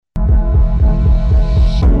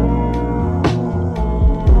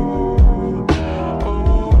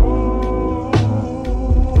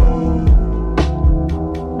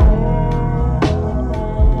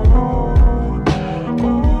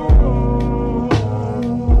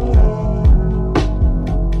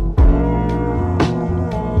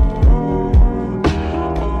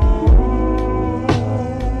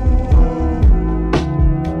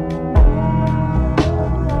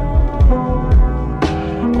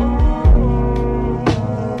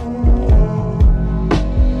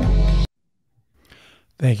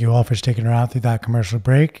Thank you all for sticking around through that commercial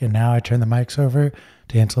break. And now I turn the mics over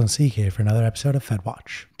to Ansel and CK for another episode of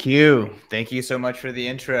FedWatch. Q, thank you so much for the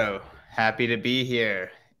intro. Happy to be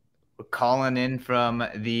here. We're calling in from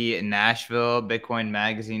the Nashville Bitcoin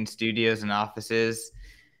Magazine studios and offices.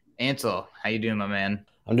 Ansel, how you doing, my man?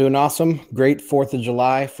 I'm doing awesome. Great 4th of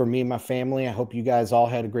July for me and my family. I hope you guys all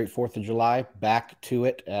had a great 4th of July. Back to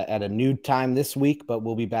it at a new time this week, but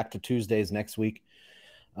we'll be back to Tuesdays next week.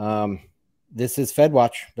 This is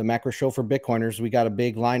FedWatch, the macro show for Bitcoiners. We got a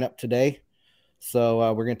big lineup today.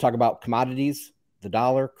 So we're going to talk about commodities, the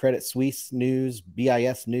dollar, Credit Suisse news,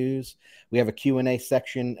 BIS news. We have a Q&A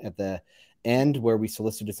section at the end where we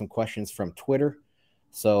solicited some questions from Twitter.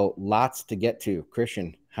 So lots to get to.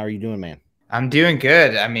 Christian, how are you doing, man? I'm doing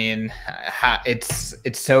good. I mean,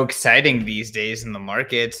 it's so exciting these days in the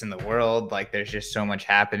markets, in the world. Like, there's just so much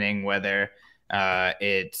happening, whether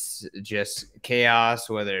it's just chaos,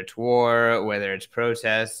 whether it's war, whether it's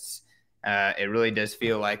protests. It really does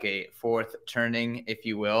feel like a fourth turning, if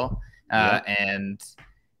you will. And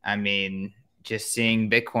I mean, just seeing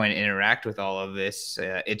Bitcoin interact with all of this,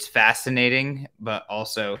 it's fascinating, but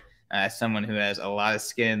also as someone who has a lot of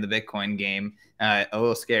skin in the Bitcoin game, a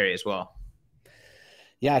little scary as well.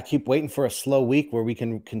 Yeah, I keep waiting for a slow week where we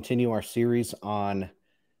can continue our series on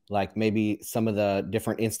like maybe some of the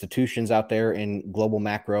different institutions out there in global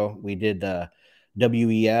macro. We did the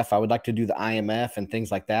WEF. I would like to do the IMF and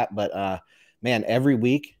things like that. But man, every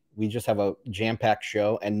week we just have a jam-packed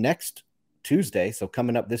show. And next Tuesday, so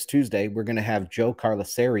coming up this Tuesday, we're going to have Joe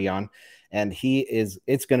Carlasari on. And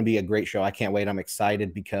it's going to be a great show. I can't wait. I'm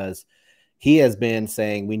excited because he has been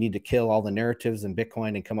saying we need to kill all the narratives in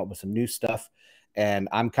Bitcoin and come up with some new stuff. And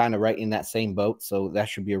I'm kind of right in that same boat. So that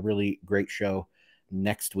should be a really great show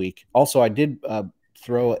next week. Also, I did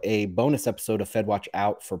throw a bonus episode of FedWatch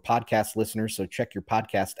out for podcast listeners. So check your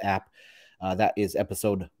podcast app. That is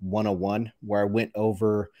episode 101, where I went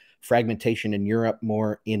over fragmentation in Europe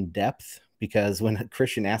more in depth. Because when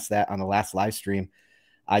Christian asked that on the last live stream,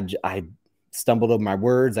 I stumbled over my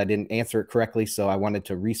words. I didn't answer it correctly. So I wanted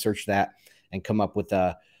to research that and come out with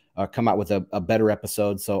a better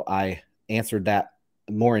episode. So I answered that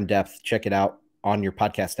more in depth. Check it out on your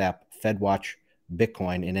podcast app, FedWatch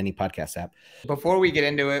Bitcoin, in any podcast app. Before we get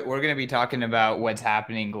into it, we're going to be talking about what's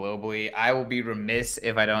happening globally. I will be remiss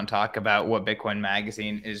if I don't talk about what Bitcoin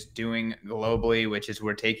Magazine is doing globally, which is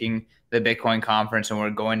we're taking the Bitcoin conference and we're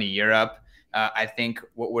going to Europe. I think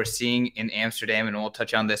what we're seeing in Amsterdam, and we'll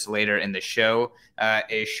touch on this later in the show,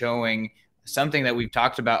 is showing something that we've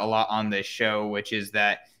talked about a lot on this show, which is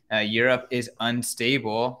that Europe is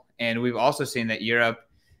unstable. And we've also seen that Europe,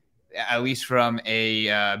 at least from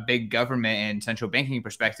a big government and central banking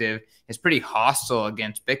perspective, is pretty hostile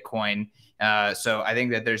against Bitcoin. So I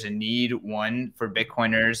think that there's a need, one, for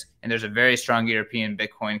Bitcoiners, and there's a very strong European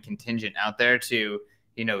Bitcoin contingent out there to,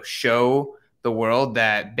 show the world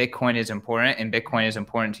that Bitcoin is important and Bitcoin is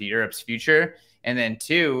important to Europe's future. And then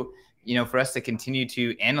two, for us to continue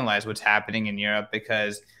to analyze what's happening in Europe,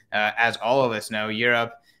 because as all of us know,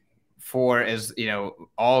 Europe, for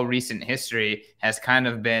all recent history, has kind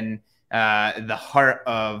of been the heart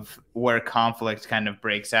of where conflict kind of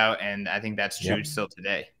breaks out. And I think that's true still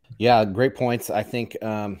today. Yeah, great points. I think,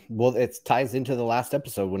 it ties into the last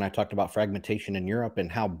episode when I talked about fragmentation in Europe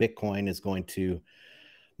and how Bitcoin is going to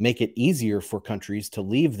make it easier for countries to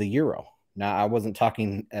leave the euro. Now, I wasn't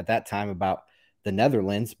talking at that time about the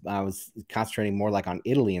Netherlands. I was concentrating more like on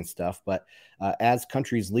Italy and stuff. But as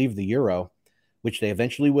countries leave the euro, which they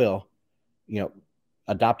eventually will,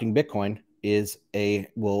 adopting Bitcoin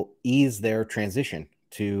will ease their transition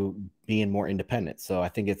to being more independent. So I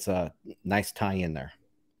think it's a nice tie in there.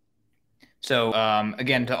 So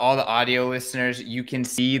again, to all the audio listeners, you can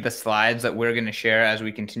see the slides that we're going to share as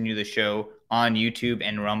we continue the show on YouTube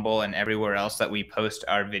and Rumble and everywhere else that we post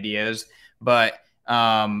our videos. But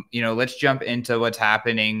let's jump into what's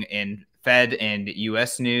happening in Fed and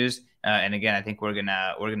US news. And again, I think we're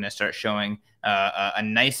gonna start showing a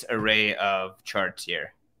nice array of charts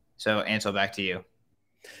here. So Ansel, back to you.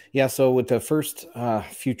 Yeah, so with the first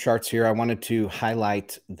few charts here, I wanted to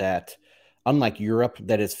highlight that unlike Europe,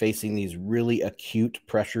 that is facing these really acute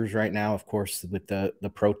pressures right now, of course, with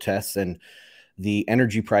the protests and the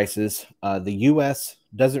energy prices, the U.S.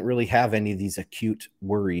 doesn't really have any of these acute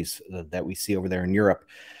worries that we see over there in Europe.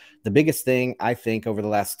 The biggest thing, I think, over the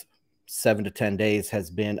last 7 to 10 days has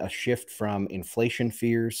been a shift from inflation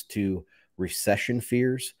fears to recession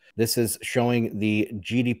fears. This is showing the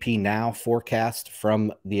GDP Now forecast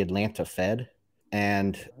from the Atlanta Fed.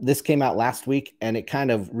 And this came out last week, and it kind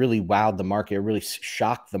of really wowed the market. It really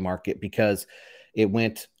shocked the market because it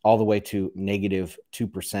went all the way to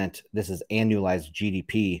 -2%. This is annualized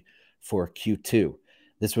GDP for Q2.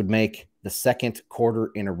 This would make the second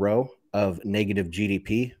quarter in a row of negative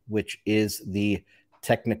GDP, which is a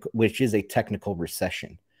technical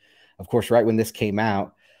recession. Of course, right when this came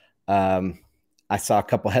out, I saw a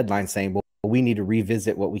couple headlines saying, well, we need to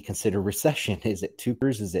revisit what we consider recession. Is it 2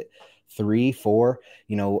 years? Is it 3, 4?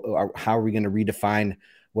 How are we going to redefine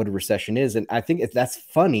what a recession is? And I think that's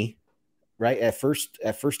funny, right? At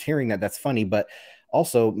first hearing that's funny, but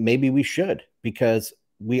also maybe we should, because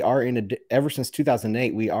we are ever since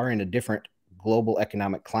 2008, we are in a different global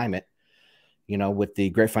economic climate, with the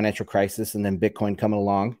great financial crisis and then Bitcoin coming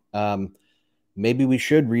along. Maybe we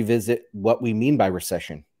should revisit what we mean by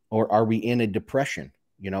recession, or are we in a depression?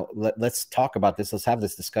 Let's talk about this. Let's have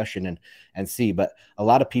this discussion and see. But a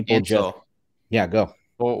lot of people go.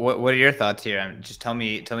 Well, what are your thoughts here? Just tell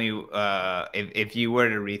me if you were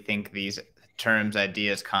to rethink these terms,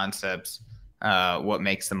 ideas, concepts, what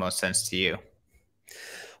makes the most sense to you?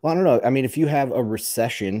 Well, I don't know. I mean, if you have a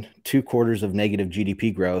recession, 2 quarters of negative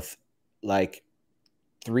GDP growth, like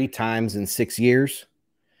 3 times in 6 years,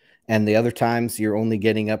 and the other times you're only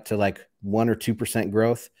getting up to like 1 or 2%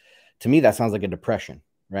 growth, to me, that sounds like a depression,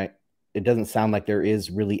 right? It doesn't sound like there is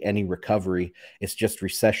really any recovery. It's just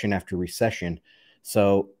recession after recession.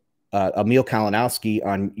 So Emil Kalinowski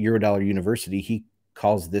on Eurodollar University, he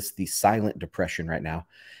calls this the silent depression right now.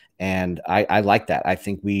 And I like that. I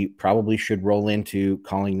think we probably should roll into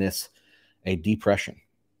calling this a depression.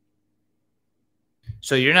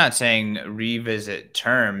 So you're not saying revisit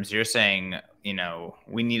terms. You're saying,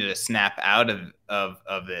 we need to snap out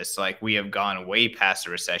of this. Like, we have gone way past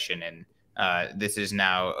a recession, and this is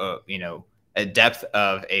now, a depth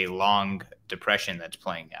of a long depression that's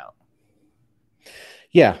playing out.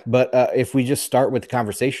 Yeah, but if we just start with the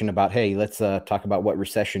conversation about, hey, let's talk about what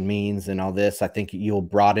recession means and all this, I think you'll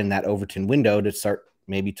broaden that Overton window to start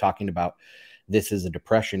maybe talking about this is a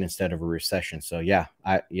depression instead of a recession. So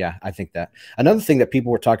I think that. Another thing that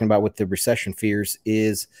people were talking about with the recession fears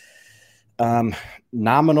is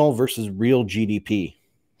nominal versus real GDP.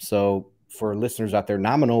 So for listeners out there,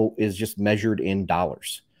 nominal is just measured in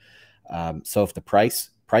dollars. So if the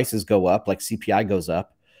prices go up, like CPI goes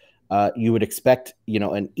up, you would expect,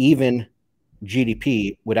 an even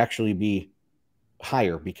GDP would actually be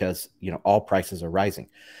higher because, all prices are rising.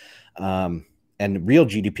 And real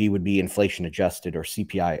GDP would be inflation adjusted or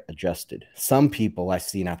CPI adjusted. Some people I've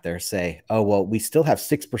seen out there say, oh, well, we still have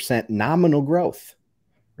 6% nominal growth,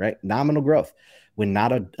 right? Nominal growth when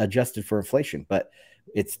not adjusted for inflation, but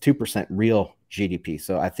it's 2% real GDP.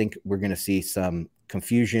 So I think we're going to see some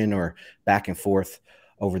confusion or back and forth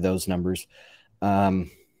over those numbers.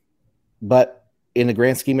 But in the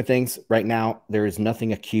grand scheme of things, right now, there is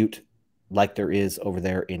nothing acute like there is over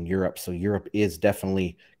there in Europe. So Europe is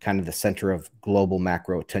definitely kind of the center of global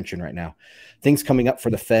macro attention right now. Things coming up for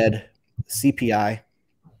the Fed, CPI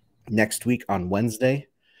next week on Wednesday.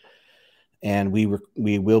 And we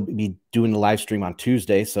will be doing the live stream on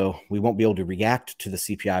Tuesday, so we won't be able to react to the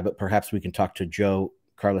CPI, but perhaps we can talk to Joe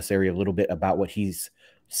Carlasari a little bit about what he's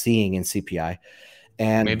seeing in CPI.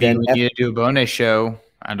 And maybe we need to do a bonus show.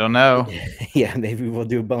 I don't know. Yeah, maybe we'll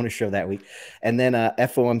do a bonus show that week. And then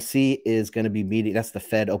FOMC is going to be meeting. That's the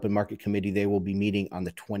Fed Open Market Committee. They will be meeting on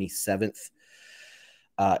the 27th.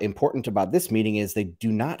 Important about this meeting is they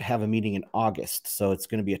do not have a meeting in August. So it's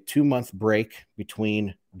going to be a 2-month break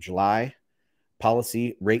between July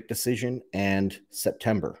policy rate decision and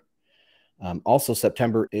September. Also,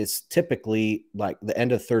 September is typically like the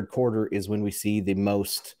end of third quarter is when we see the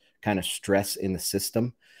most kind of stress in the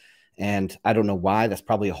system. And I don't know why. That's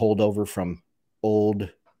probably a holdover from old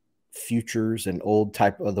futures and old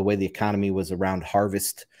type of the way the economy was around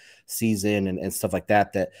harvest season and stuff like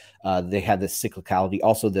that, they had this cyclicality.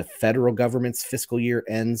 Also, the federal government's fiscal year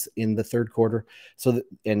ends in the third quarter. So,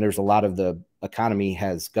 and there's a lot of the economy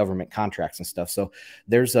has government contracts and stuff. So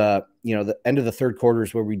there's the end of the third quarter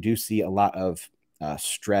is where we do see a lot of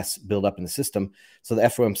stress build up in the system. So the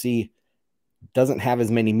FOMC doesn't have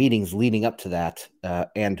as many meetings leading up to that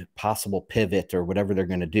and possible pivot or whatever they're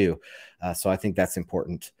going to do. So I think that's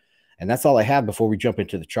important. And that's all I have before we jump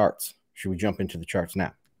into the charts. Should we jump into the charts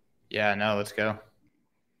now? Yeah, no, let's go.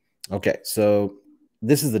 Okay, so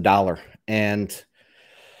this is the dollar. And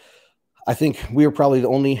I think we were probably the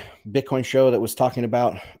only Bitcoin show that was talking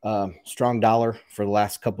about strong dollar for the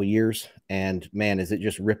last couple of years. And man, is it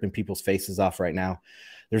just ripping people's faces off right now.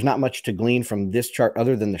 There's not much to glean from this chart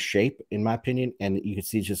other than the shape, in my opinion. And you can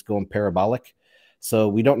see it's just going parabolic. So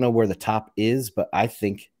we don't know where the top is, but I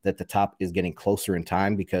think that the top is getting closer in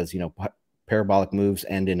time because, parabolic moves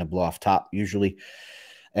end in a blow off top usually.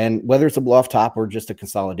 And whether it's a blow off top or just a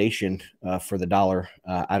consolidation for the dollar,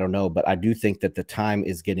 I don't know. But I do think that the time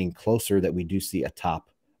is getting closer that we do see a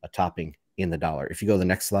topping in the dollar. If you go to the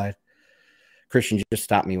next slide, Christian, just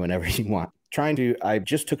stop me whenever you want. I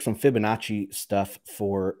just took some Fibonacci stuff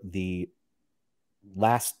for the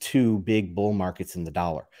last two big bull markets in the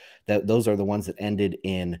dollar. Those are the ones that ended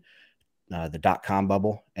in the dot-com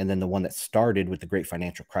bubble, and then the one that started with the great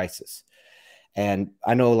financial crisis. And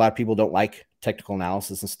I know a lot of people don't like technical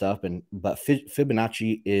analysis and stuff, but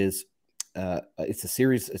Fibonacci is it's a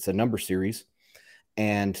series, it's a number series,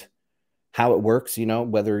 and how it works,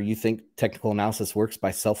 whether you think technical analysis works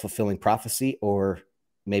by self-fulfilling prophecy, or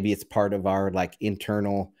maybe it's part of our like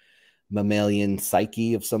internal mammalian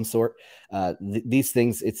psyche of some sort. These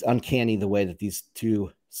things, it's uncanny the way that these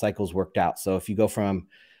two cycles worked out. So if you go from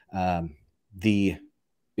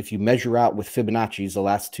if you measure out with Fibonacci's the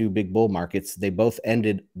last two big bull markets, they both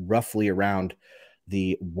ended roughly around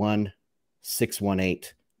the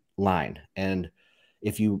 1618 line. And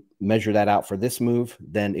if you measure that out for this move,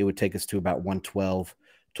 then it would take us to about 112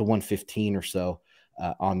 to 115 or so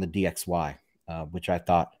on the DXY, which I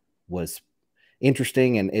thought was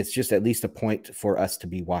interesting. And it's just at least a point for us to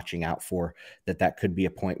be watching out for, that could be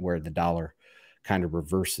a point where the dollar kind of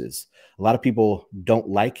reverses. A lot of people don't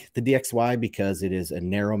like the DXY because it is a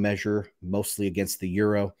narrow measure, mostly against the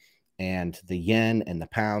euro and the yen and the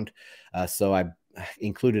pound. So I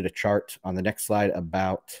included a chart on the next slide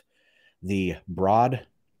about the broad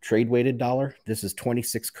trade weighted dollar. This is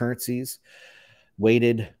 26 currencies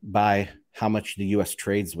weighted by how much the US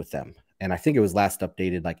trades with them. And I think it was last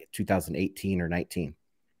updated like 2018 or 19.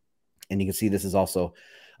 And you can see this is also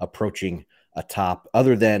approaching a top.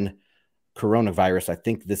 Other than coronavirus, I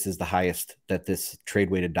think this is the highest that this trade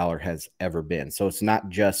weighted dollar has ever been. So it's not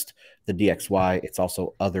just the DXY, it's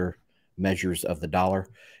also other measures of the dollar.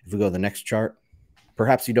 If we go to the next chart,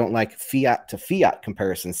 perhaps you don't like fiat to fiat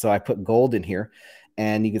comparisons. So I put gold in here,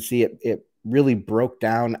 and you can see it really broke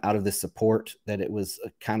down out of the support that it was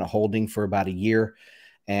kind of holding for about a year.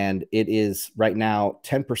 And it is right now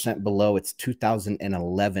 10% below its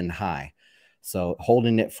 2011 high. So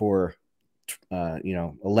holding it for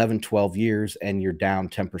 11, 12 years, and you're down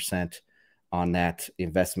 10% on that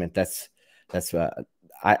investment. That's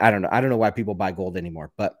I don't know. I don't know why people buy gold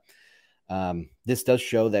anymore, but this does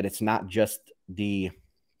show that it's not just the,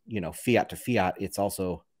 fiat to fiat. It's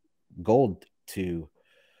also gold to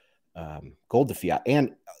fiat.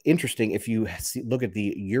 And interesting, if you look at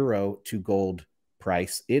the euro to gold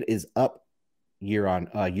price, it is up year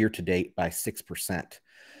to date by 6%.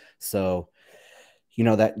 So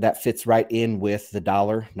that fits right in with the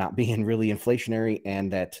dollar not being really inflationary,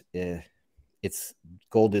 and that it's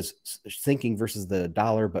gold is sinking versus the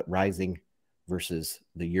dollar, but rising versus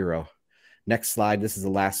the euro. Next slide. This is the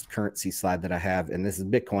last currency slide that I have, and this is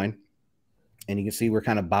Bitcoin. And you can see we're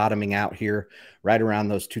kind of bottoming out here right around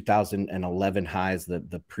those 2011 highs,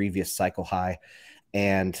 the previous cycle high,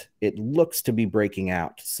 and it looks to be breaking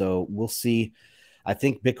out. So we'll see. I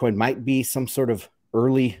think Bitcoin might be some sort of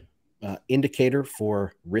early indicator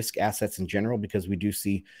for risk assets in general, because we do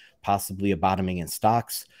see possibly a bottoming in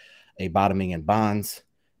stocks, a bottoming in bonds,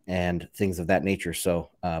 and things of that nature. So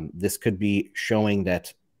this could be showing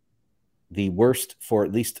that the worst for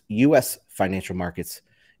at least U.S. financial markets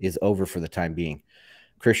is over for the time being.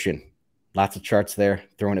 Christian, lots of charts there.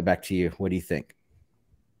 Throwing it back to you. What do you think?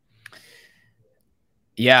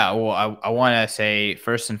 Yeah, well, I want to say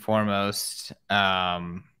first and foremost,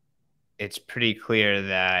 it's pretty clear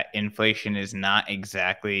that inflation is not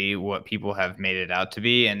exactly what people have made it out to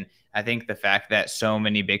be. And I think the fact that so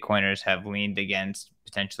many Bitcoiners have leaned against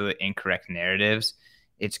potentially incorrect narratives,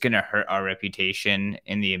 it's going to hurt our reputation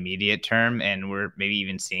in the immediate term. And we're maybe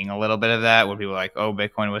even seeing a little bit of that, where people are like, oh,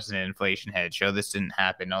 Bitcoin was an inflation hedge. Oh, this didn't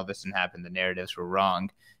happen. Oh, this didn't happen. The narratives were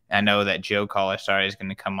wrong. I know that Joe Colasari is going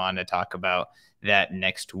to come on to talk about that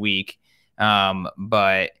next week.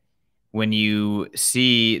 But when you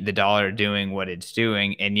see the dollar doing what it's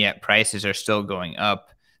doing, and yet prices are still going up,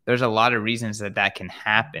 there's a lot of reasons that can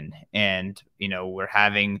happen. And, we're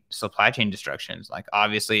having supply chain destructions. Like,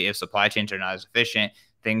 obviously, if supply chains are not as efficient,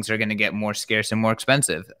 things are going to get more scarce and more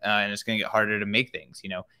expensive, and it's going to get harder to make things.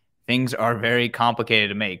 Things are very complicated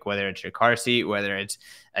to make, whether it's your car seat, whether it's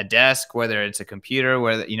a desk, whether it's a computer,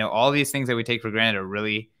 whether, all these things that we take for granted are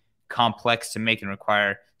really complex to make and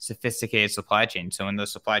require sophisticated supply chains. So when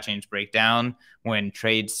those supply chains break down, when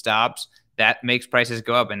trade stops, that makes prices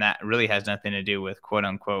go up. And that really has nothing to do with quote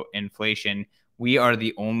unquote inflation. We are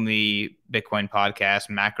the only Bitcoin podcast,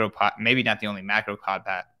 maybe not the only macro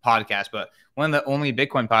podcast, but one of the only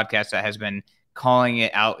Bitcoin podcasts that has been calling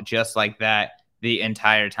it out just like that the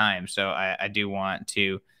entire time. So I do want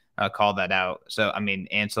to call that out. So, I mean,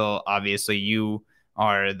 Ansel, obviously you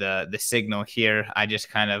are the signal here. I just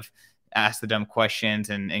kind of ask the dumb questions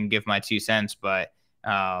and give my 2 cents. But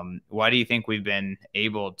why do you think we've been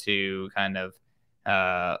able to kind of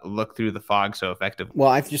look through the fog so effectively? Well,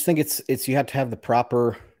 I just think it's you have to have the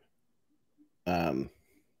proper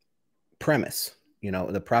premise,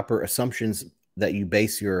 the proper assumptions that you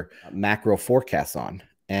base your macro forecasts on.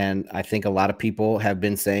 And I think a lot of people have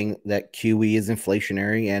been saying that QE is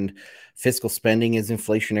inflationary and fiscal spending is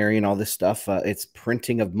inflationary and all this stuff. It's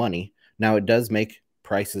printing of money. Now, it does make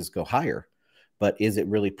prices go higher, but is it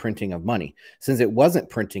really printing of money? Since it wasn't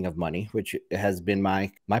printing of money, which has been my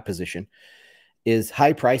position, is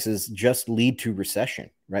high prices just lead to recession,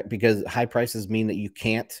 right? Because high prices mean that you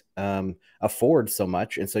can't afford so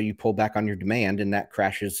much. And so you pull back on your demand and that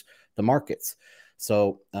crashes the markets.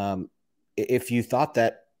 So if you thought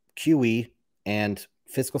that QE and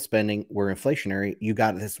fiscal spending were inflationary, you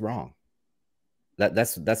got this wrong.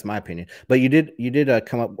 That's my opinion. But you did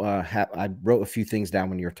come up. I wrote a few things down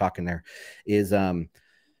when you were talking there. Is the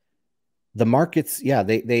markets? Yeah,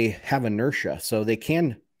 they have inertia, so they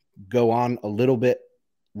can go on a little bit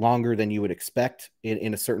longer than you would expect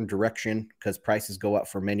in a certain direction because prices go up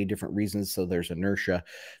for many different reasons. So there's inertia.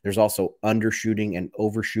 There's also undershooting and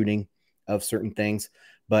overshooting of certain things.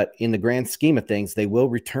 But in the grand scheme of things, they will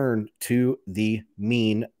return to the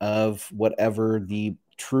mean of whatever the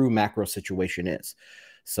true macro situation is.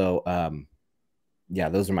 So, yeah,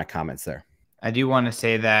 those are my comments there. I do want to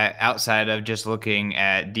say that outside of just looking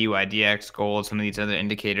at DYDX gold, some of these other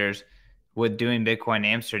indicators, with doing Bitcoin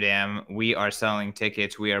Amsterdam, we are selling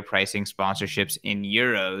tickets, we are pricing sponsorships in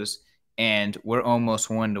euros, and we're almost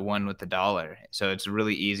 1-to-1 with the dollar. So it's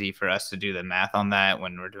really easy for us to do the math on that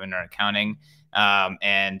when we're doing our accounting.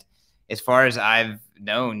 And as far as I've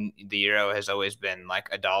known, the euro has always been like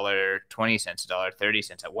 $1.20,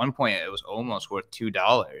 $1.30. At one point, it was almost worth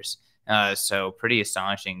 $2. So pretty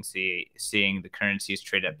astonishing seeing the currencies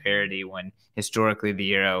trade at parity when historically the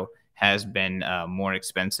euro has been more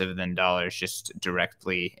expensive than dollars just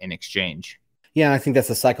directly in exchange. Yeah, I think that's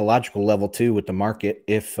a psychological level too with the market.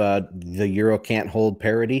 If the euro can't hold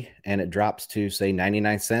parity and it drops to say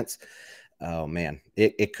 99 cents, oh man,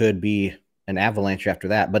 it could be an avalanche after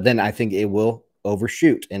that. But then I think it will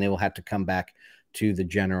overshoot and it will have to come back to the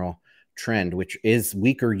general trend, which is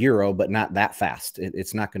weaker euro, but not that fast.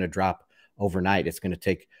 It's not going to drop overnight. It's going to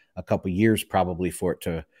take a couple years probably for it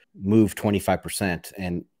to move 25%,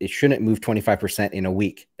 and it shouldn't move 25% in a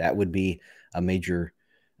week. That would be a major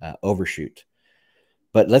overshoot.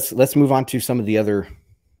 But let's move on to some of the other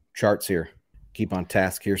charts here. Keep on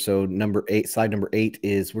task here. So slide number 8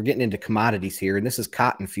 is we're getting into commodities here, and this is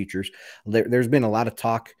cotton futures. There's been a lot of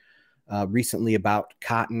talk recently about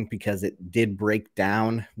cotton because it did break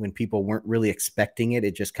down when people weren't really expecting it.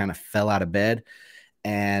 It just kind of fell out of bed,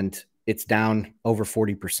 and it's down over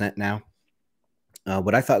 40% now.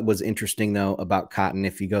 What I thought was interesting, though, about cotton,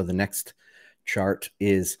 if you go to the next chart,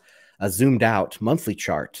 is a zoomed out monthly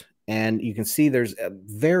chart. And you can see there's a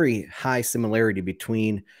very high similarity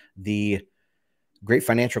between the Great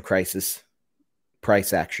Financial Crisis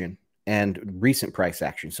price action and recent price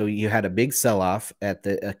action. So you had a big sell-off at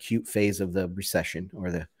the acute phase of the recession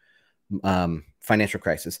or the financial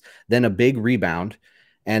crisis, then a big rebound,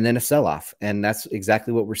 and then a sell-off. And that's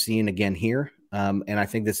exactly what we're seeing again here. And I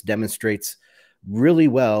think this demonstrates really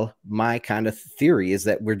well my kind of theory is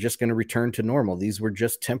that we're just going to return to normal. These were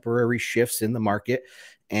just temporary shifts in the market,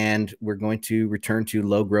 and we're going to return to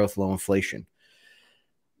low growth, low inflation.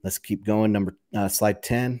 Let's keep going. Slide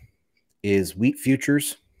 10 is wheat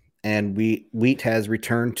futures, and wheat has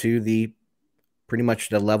returned to pretty much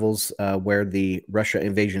the levels where the Russia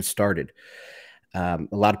invasion started. A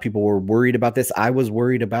lot of people were worried about this. I was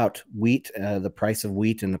worried about wheat, the price of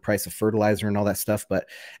wheat and the price of fertilizer and all that stuff. But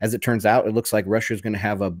as it turns out, it looks like Russia is going to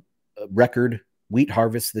have a record wheat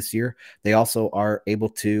harvest this year. They also are able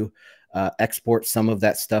to export some of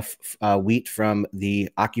that stuff, wheat from the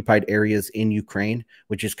occupied areas in Ukraine,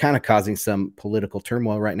 which is kind of causing some political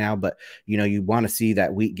turmoil right now. But, you want to see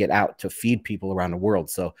that wheat get out to feed people around the world.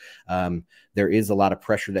 So there is a lot of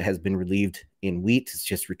pressure that has been relieved in wheat. It's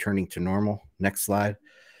just returning to normal. Next slide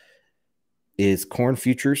is corn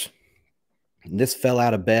futures. This fell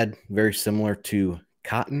out of bed, very similar to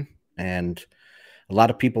cotton. And a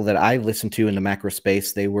lot of people that I listened to in the macro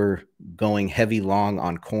space, they were going heavy long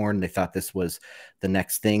on corn. They thought this was the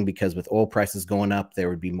next thing because with oil prices going up, there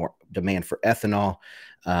would be more demand for ethanol.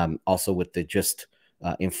 Also with the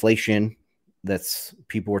inflation that's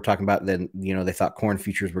people were talking about. Then, they thought corn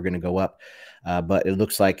futures were going to go up, but it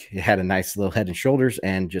looks like it had a nice little head and shoulders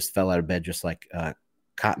and just fell out of bed just like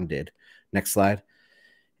cotton did. Next slide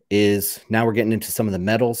is now we're getting into some of the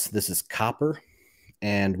metals. This is copper.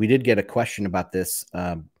 And we did get a question about this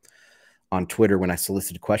on Twitter when I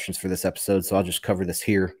solicited questions for this episode. So I'll just cover this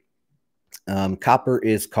here. Copper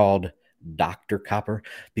is called Dr. Copper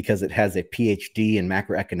because it has a PhD in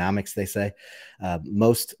macroeconomics, they say.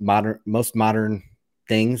 Most modern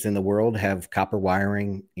things in the world have copper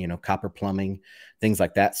wiring, copper plumbing, things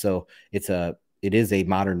like that. So it is a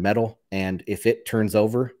modern metal. And if it turns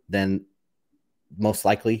over, then most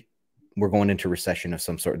likely we're going into recession of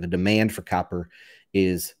some sort. The demand for copper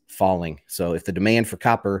is falling. So if the demand for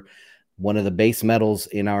copper, one of the base metals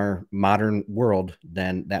in our modern world,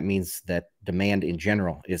 then that means that demand in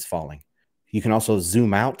general is falling. You can also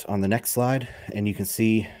zoom out on the next slide and you can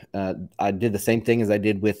see I did the same thing as I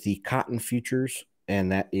did with the cotton futures,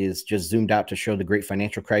 and that is just zoomed out to show the great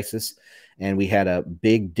financial crisis. And we had a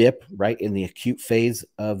big dip right in the acute phase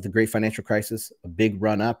of the great financial crisis, a big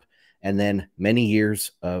run up, and then many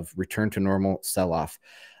years of return to normal sell-off.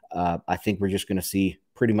 I think we're just going to see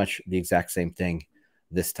pretty much the exact same thing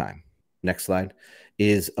this time. Next slide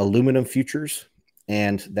is aluminum futures.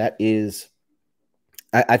 And that is,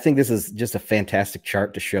 I think this is just a fantastic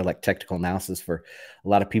chart to show like technical analysis for a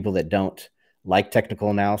lot of people that don't like technical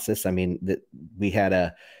analysis. I mean, we had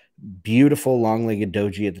a beautiful long-legged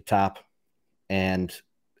doji at the top, and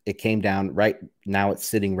it came down right now. It's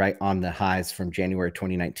sitting right on the highs from January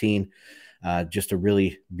 2019. Just a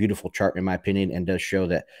really beautiful chart, in my opinion, and does show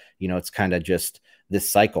that, it's kind of just this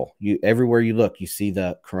cycle. Everywhere you look, you see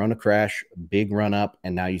the Corona crash, big run up,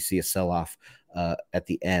 and now you see a sell-off at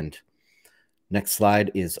the end. Next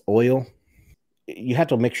slide is oil. You have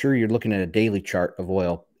to make sure you're looking at a daily chart of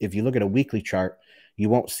oil. If you look at a weekly chart, you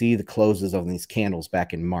won't see the closes of these candles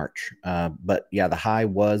back in March. But yeah, the high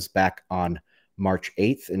was back on March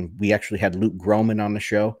 8th, and we actually had Luke Groman on the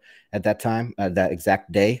show at that time, that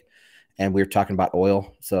exact day, and we were talking about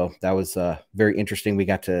oil. So that was very interesting. We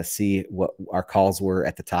got to see what our calls were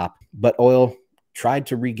at the top, but oil tried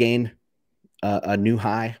to regain a new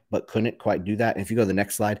high, but couldn't quite do that. And if you go to the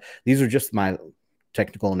next slide, these are just my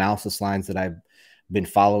technical analysis lines that I've been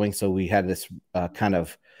following. So we had this kind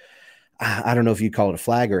of, I don't know if you call it a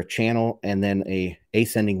flag or a channel, and then a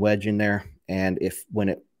ascending wedge in there. And when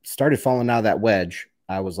it started falling out of that wedge,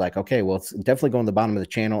 I was like, okay, well, it's definitely going to the bottom of the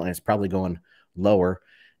channel and it's probably going lower.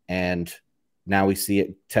 And now we see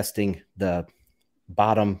it testing the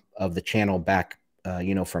bottom of the channel back,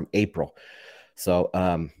 from April. So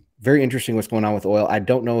very interesting what's going on with oil. I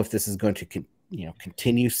don't know if this is going to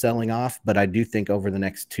continue selling off, but I do think over the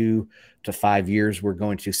next 2 to 5 years, we're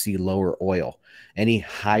going to see lower oil. Any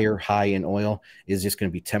higher high in oil is just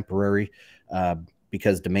going to be temporary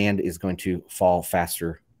because demand is going to fall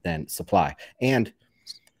faster than supply. And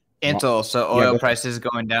Antle, so oil prices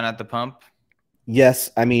going down at the pump?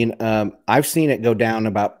 Yes. I mean, I've seen it go down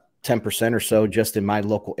about 10% or so just in my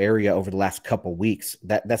local area over the last couple weeks.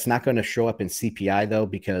 That's not going to show up in CPI though,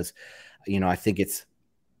 because, I think it's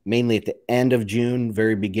mainly at the end of June,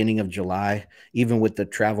 very beginning of July. Even with the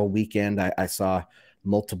travel weekend, I saw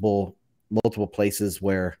multiple places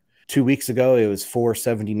where 2 weeks ago it was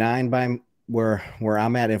 479 by where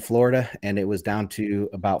I'm at in Florida, and it was down to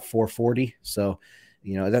about 440. So,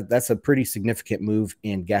 that's a pretty significant move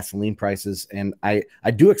in gasoline prices. And I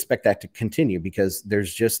do expect that to continue because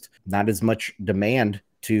there's just not as much demand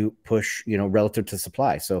to push, relative to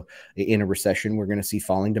supply. So in a recession, we're going to see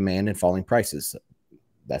falling demand and falling prices.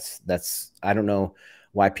 That's I don't know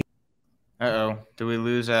why people. Do we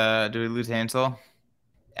lose Ansel?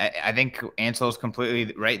 I think Ansel's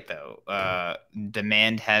completely right though.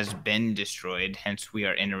 Demand has been destroyed, hence we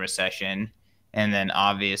are in a recession. And then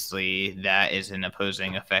obviously that is an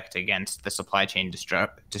opposing effect against the supply chain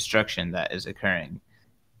destruction that is occurring.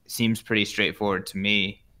 Seems pretty straightforward to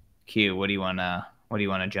me. Q, what do you wanna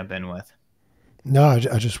jump in with? No, I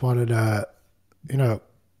just wanted the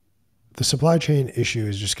supply chain issue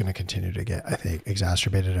is just going to continue to get, I think,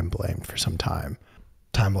 exacerbated and blamed for some time.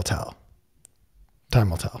 Time will tell.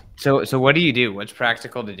 So what do you do? What's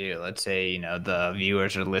practical to do? Let's say, the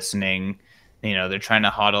viewers are listening, they're trying to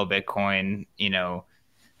hodl Bitcoin,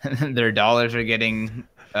 their dollars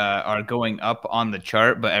are going up on the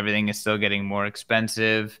chart, but everything is still getting more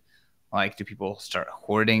expensive. Like, do people start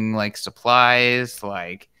hoarding like supplies?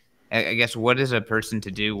 Like, I guess, what is a person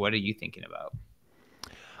to do? What are you thinking about?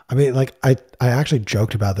 I mean, like I actually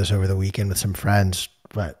joked about this over the weekend with some friends,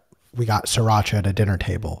 but we got sriracha at a dinner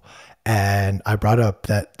table And I brought up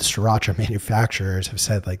that sriracha manufacturers have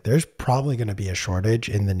said like there's probably going to be a shortage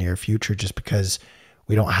in the near future just because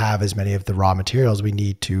we don't have as many of the raw materials we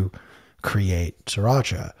need to create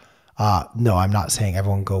sriracha. No, I'm not saying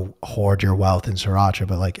everyone go hoard your wealth in sriracha,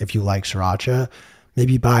 but like if you like sriracha,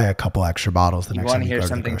 maybe buy a couple extra bottles the You next want time to you hear go to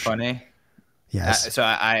the something grocery. funny? Yes. So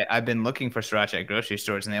I've been looking for sriracha at grocery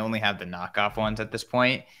stores, and they only have the knockoff ones at this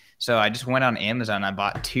point. So I just went on Amazon. I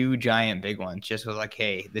bought 2 giant big ones. Just was like,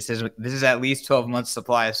 hey, this is at least 12 months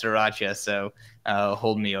supply of sriracha. So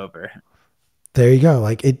hold me over. There you go.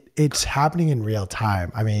 Like it's happening in real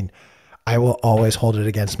time. I mean, I will always hold it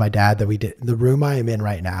against my dad that we did. The room I am in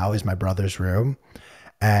right now is my brother's room.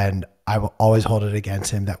 And I will always hold it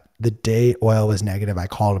against him that the day oil was negative, I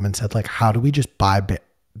called him and said, like, how do we just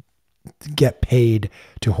get paid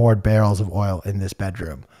to hoard barrels of oil in this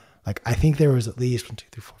bedroom? Like, I think there was at least 1, 2,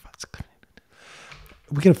 3, 4, 5, 6, 7, 8.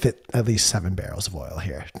 We could fit at least 7 barrels of oil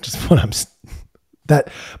here. Just what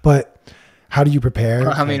but how do you prepare?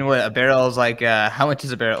 I mean, what a barrel is like, how much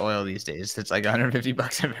is a barrel of oil these days? It's like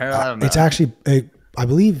 $150 a barrel. I don't know. It's actually, I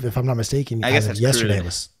believe, if I'm not mistaken, I guess that's yesterday crude.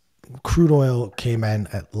 was crude oil came in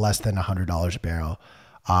at less than $100 a barrel.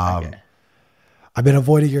 Okay. I've been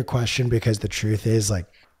avoiding your question because the truth is, like,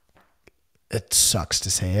 it sucks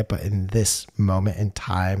to say it, but in this moment in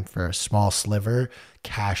time for a small sliver,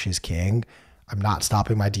 cash is king. I'm not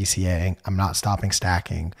stopping my DCAing. I'm not stopping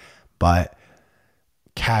stacking, but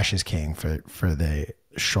cash is king for the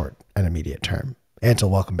short and immediate term. Ansel,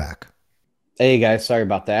 welcome back. Hey guys, sorry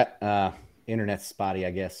about that. Internet's spotty,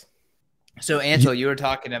 I guess. So Ansel, you were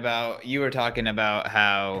talking about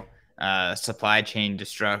how supply chain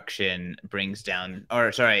destruction brings down,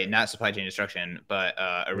 or sorry, not supply chain destruction, but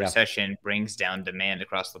a recession brings down demand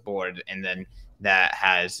across the board, and then that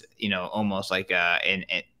has almost like an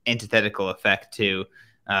antithetical effect to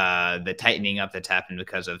the tightening up that's happened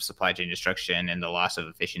because of supply chain destruction and the loss of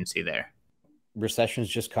efficiency there. Recessions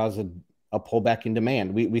just cause a pullback in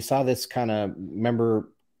demand. We saw this kind of, remember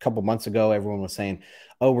a couple months ago, everyone was saying,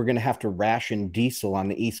 oh, we're going to have to ration diesel on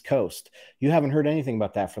the East Coast. You haven't heard anything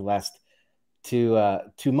about that for the last 2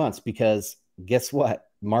 months, because guess what?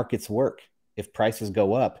 Markets work. If prices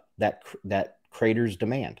go up, that craters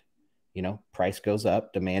demand. Price goes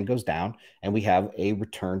up, demand goes down, and we have a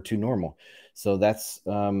return to normal. So that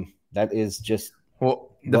is just,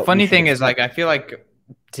 well, the funny thing is, like, I feel like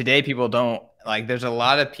today people don't, like, there's a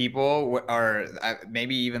lot of people, or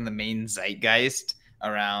maybe even the main zeitgeist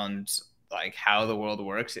around like how the world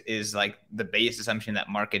works is like the base assumption that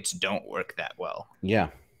markets don't work that well. Yeah.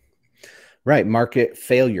 Right. Market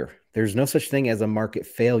failure. There's no such thing as a market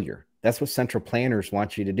failure. That's what central planners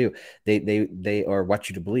want you to do. They or want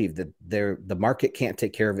you to believe that the market can't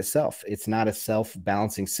take care of itself. It's not a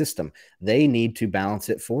self-balancing system. They need to balance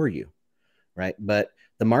it for you. Right. But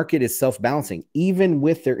the market is self-balancing, even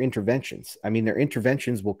with their interventions. I mean, their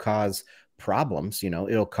interventions will cause problems.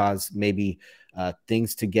 It'll cause maybe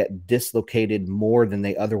things to get dislocated more than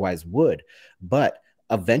they otherwise would. But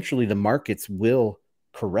eventually the markets will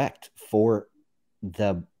correct for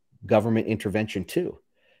the government intervention too.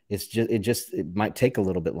 It might take a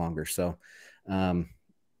little bit longer. So I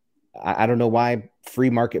don't know why free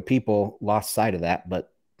market people lost sight of that,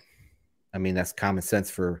 but I mean, that's common sense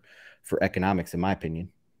for economics, in my opinion.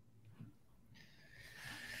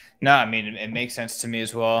 No, I mean, it makes sense to me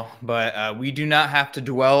as well, but we do not have to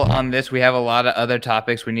dwell on this. We have a lot of other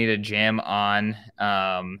topics we need to jam on.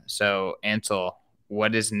 So Ansel,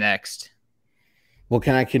 what is next? Well,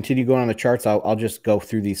 can I continue going on the charts? I'll just go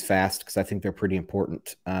through these fast because I think they're pretty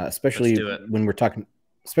important, especially when we're talking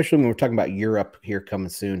about Europe here coming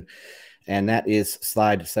soon. And that is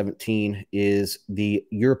slide 17 is the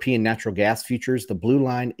European natural gas futures. The blue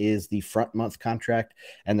line is the front month contract,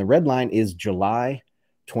 and the red line is July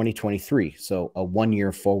 2023. So a 1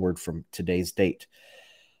 year forward from today's date.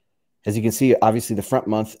 As you can see, obviously the front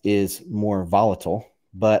month is more volatile,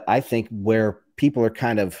 but I think where people are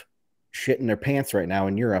kind of shitting their pants right now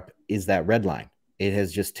in Europe is that red line. It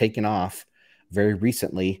has just taken off very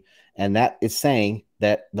recently, and that is saying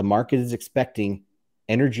that the market is expecting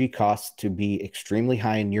energy costs to be extremely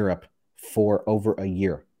high in Europe for over a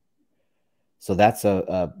year. So that's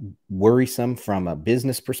a worrisome from a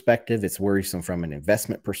business perspective. It's worrisome from an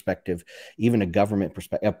investment perspective, even a government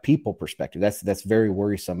perspective, a people perspective. That's very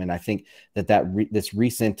worrisome. And I think this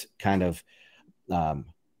recent kind of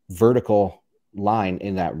vertical line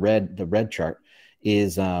in that the red chart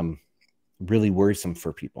is really worrisome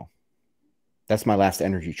for people. That's my last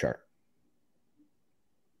energy chart.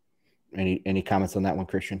 Any comments on that one,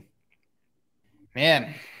 Christian?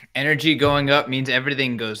 Man, Energy going up means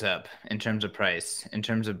everything goes up in terms of price, in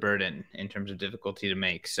terms of burden, in terms of difficulty to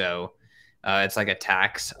make. So it's like a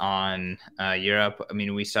tax on Europe. I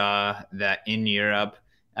mean, we saw that in Europe,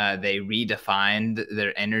 they redefined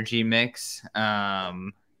their energy mix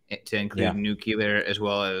to include nuclear, as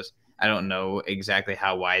well as, I don't know exactly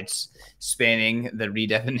how wide spanning the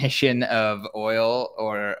redefinition of oil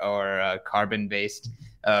or carbon-based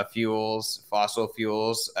fuels, fossil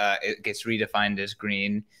fuels. It gets redefined as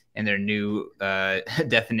green in their new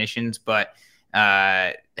definitions, but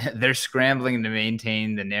they're scrambling to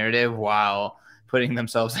maintain the narrative while putting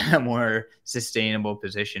themselves in a more sustainable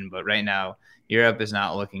position. But right now, Europe is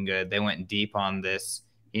not looking good. They went deep on this,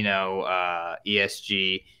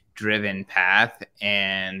 ESG driven path,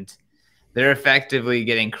 and they're effectively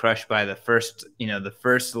getting crushed by the first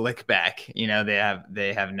lick back.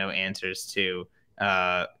 They have no answers to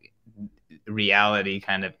reality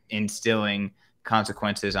kind of instilling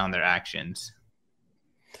consequences on their actions.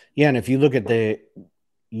 Yeah, and if you look at the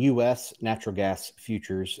U.S. natural gas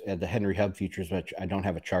futures, the Henry Hub futures, which I don't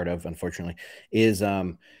have a chart of, unfortunately, is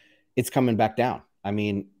it's coming back down. I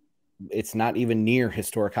mean, it's not even near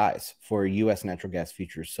historic highs for U.S. natural gas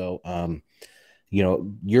futures. So,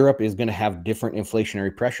 Europe is going to have different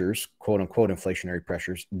inflationary pressures, quote unquote inflationary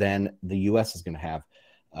pressures, than the U.S. is going to have.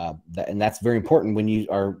 And that's very important when you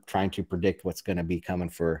are trying to predict what's going to be coming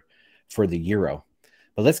for the euro.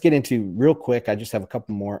 But let's get into real quick. I just have a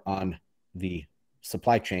couple more on the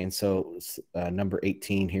supply chain. So number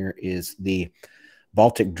 18 here is the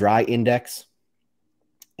Baltic Dry Index.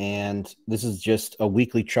 And this is just a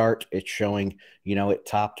weekly chart. It's showing, it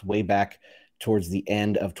topped way back towards the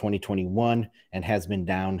end of 2021 and has been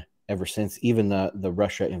down ever since. Even the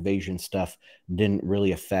Russia invasion stuff didn't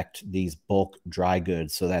really affect these bulk dry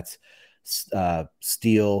goods. So that's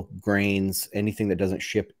steel, grains, anything that doesn't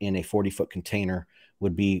ship in a 40-foot container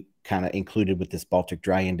would be kind of included with this Baltic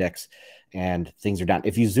Dry Index, and things are down.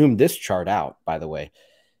 If you zoom this chart out, by the way,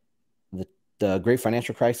 the Great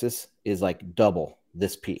Financial Crisis is like double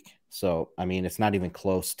this peak. So, I mean, it's not even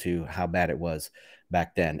close to how bad it was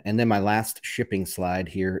back then. And then my last shipping slide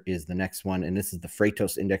here is the next one, and this is the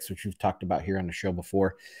Freightos Index, which we've talked about here on the show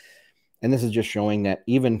before. And this is just showing that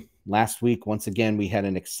even last week, once again, we had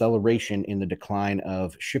an acceleration in the decline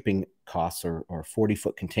of shipping costs or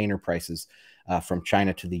 40-foot container prices from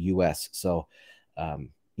China to the U.S. So,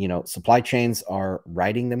 supply chains are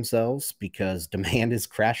righting themselves because demand is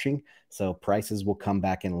crashing. So prices will come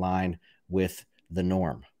back in line with the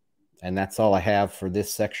norm. And that's all I have for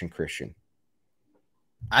this section, Christian.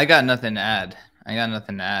 I got nothing to add.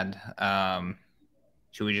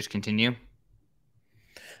 Should we just continue?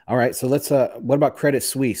 All right. So let's, what about Credit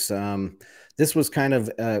Suisse? This was kind of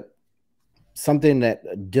something that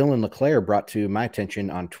Dylan LeClaire brought to my attention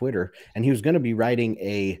on Twitter, and he was going to be writing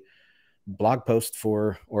a blog post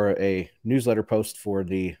or a newsletter post for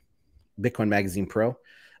the Bitcoin Magazine Pro.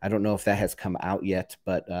 I don't know if that has come out yet,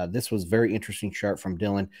 but this was very interesting chart from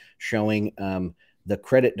Dylan showing the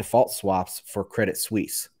credit default swaps for Credit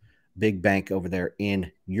Suisse, big bank over there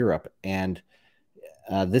in Europe. And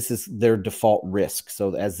this is their default risk.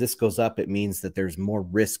 So as this goes up, it means that there's more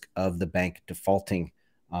risk of the bank defaulting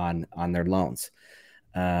on their loans.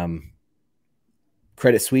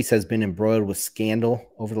 Credit Suisse has been embroiled with scandal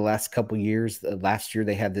over the last couple of years. Last year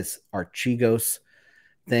they had this Archegos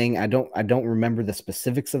thing. I don't remember the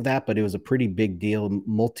specifics of that, but it was a pretty big deal,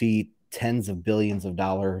 multi tens of billions of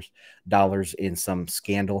dollars in some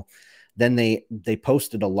scandal. Then they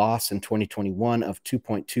posted a loss in 2021 of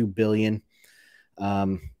 2.2 billion.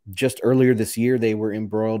 Just earlier this year, they were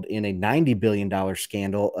embroiled in a $90 billion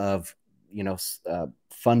scandal of,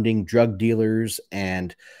 funding drug dealers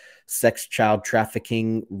and sex child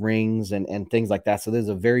trafficking rings and things like that. So there's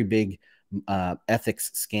a very big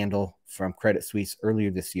ethics scandal from Credit Suisse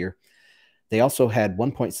earlier this year. They also had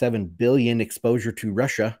 1.7 billion exposure to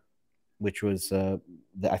Russia, which was,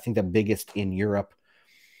 I think, the biggest in Europe.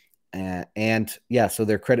 So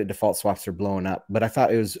their credit default swaps are blowing up. But I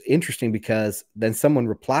thought it was interesting because then someone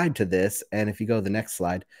replied to this. And if you go to the next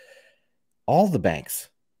slide, all the banks,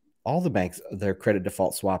 their credit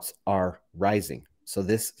default swaps are rising. So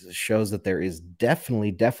this shows that there is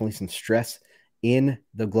definitely some stress in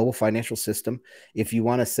the global financial system. If you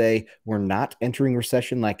want to say we're not entering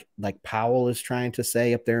recession, like Powell is trying to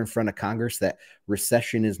say up there in front of Congress, that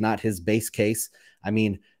recession is not his base case. I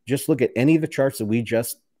mean, just look at any of the charts that we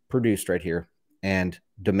just produced right here, and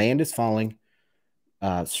demand is falling,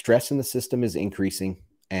 stress in the system is increasing,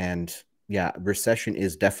 and recession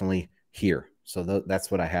is definitely here. So that's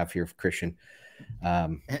what I have here, Christian.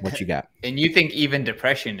 What you got? And you think even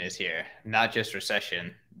depression is here, not just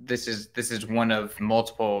recession? this is one of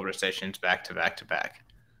multiple recessions back to back to back.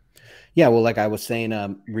 Yeah, well, like I was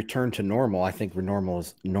saying, return to normal. I think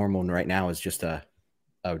normal right now is just a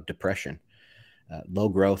depression, low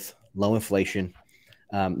growth, low inflation.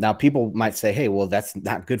 Now, people might say, hey, well, that's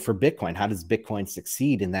not good for Bitcoin. How does Bitcoin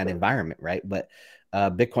succeed in that environment, right? But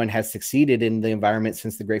Bitcoin has succeeded in the environment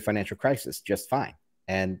since the great financial crisis just fine.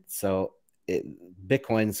 And so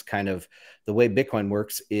Bitcoin's kind of the way Bitcoin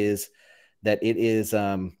works is that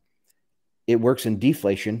it works in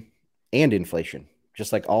deflation and inflation,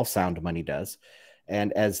 just like all sound money does.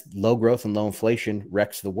 And as low growth and low inflation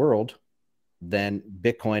wrecks the world, then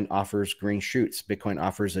Bitcoin offers green shoots. Bitcoin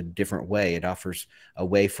offers a different way. It offers a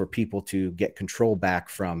way for people to get control back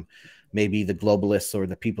from maybe the globalists or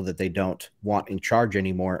the people that they don't want in charge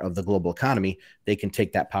anymore of the global economy. They can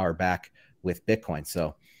take that power back with Bitcoin.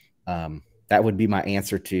 So that would be my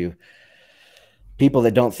answer to people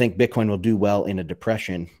that don't think Bitcoin will do well in a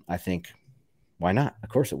depression. I think, why not? Of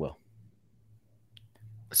course it will.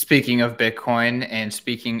 Speaking of Bitcoin and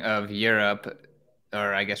speaking of Europe,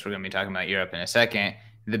 or I guess we're going to be talking about Europe in a second,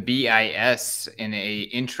 the BIS, in a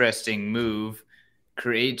interesting move,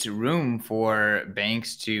 creates room for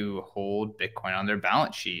banks to hold Bitcoin on their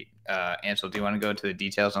balance sheet. Ansel, do you want to go into the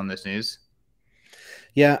details on this news?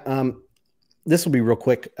 Yeah, this will be real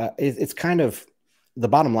quick. It's kind of the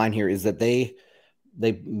bottom line here is that they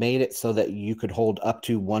made it so that you could hold up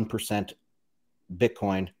to 1%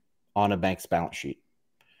 Bitcoin on a bank's balance sheet.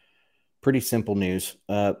 Pretty simple news,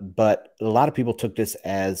 but a lot of people took this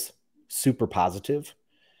as super positive,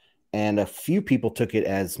 and a few people took it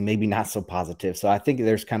as maybe not so positive. So I think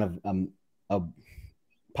there's kind of a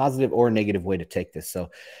positive or negative way to take this.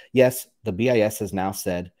 So yes, the BIS has now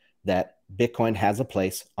said that Bitcoin has a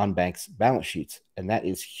place on banks' balance sheets, and that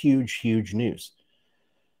is huge, huge news.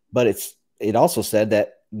 But it also said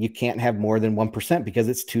that you can't have more than 1% because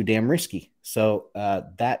it's too damn risky. So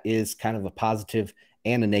that is kind of a positive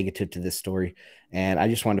and a negative to this story. And I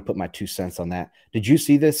just wanted to put my 2 cents on that. Did you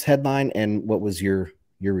see this headline, and what was your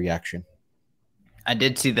reaction? I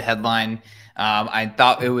did see the headline. I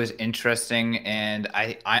thought it was interesting. And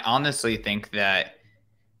I honestly think that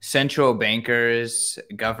central bankers,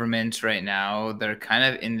 governments right now, they're kind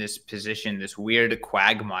of in this position, this weird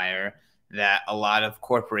quagmire that a lot of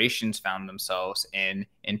corporations found themselves in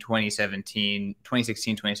 2016,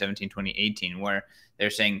 2017, 2018, where they're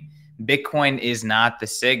saying Bitcoin is not the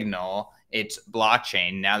signal, it's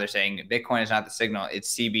blockchain. Now they're saying Bitcoin is not the signal,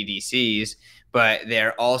 it's CBDCs, but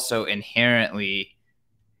they're also inherently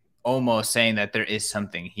almost saying that there is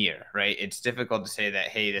something here, right? It's difficult to say that,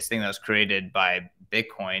 hey, this thing that was created by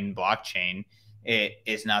Bitcoin blockchain, it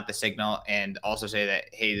is not the signal, and also say that,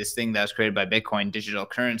 hey, this thing that was created by Bitcoin digital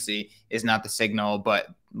currency is not the signal, but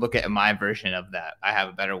look at my version of that. I have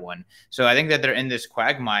a better one. So I think that they're in this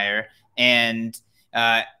quagmire, and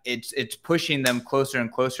it's pushing them closer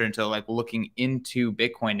and closer into like looking into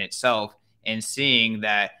Bitcoin itself and seeing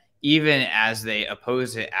that even as they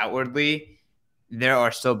oppose it outwardly, there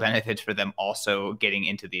are still benefits for them also getting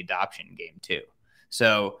into the adoption game too.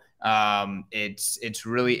 So it's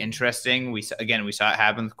really interesting. We saw it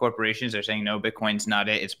happen with corporations. They're saying no, Bitcoin's not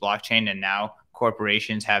it, it's blockchain, and now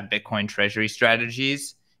corporations have Bitcoin treasury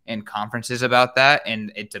strategies and conferences about that,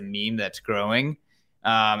 and it's a meme that's growing.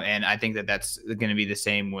 And I think that that's going to be the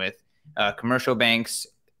same with commercial banks,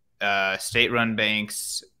 state-run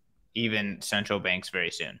banks, even central banks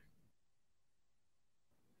very soon.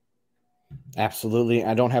 Absolutely.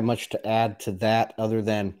 I don't have much to add to that other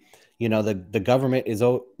than, the government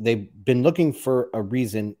they've been looking for a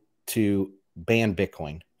reason to ban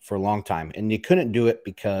Bitcoin for a long time. And you couldn't do it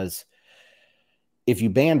because if you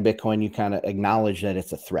ban Bitcoin, you kind of acknowledge that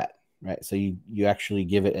it's a threat, right? So you actually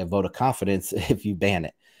give it a vote of confidence if you ban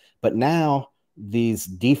it. But now these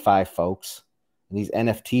DeFi folks, these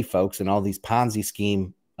NFT folks, and all these Ponzi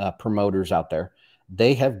scheme promoters out there,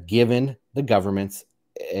 they have given the governments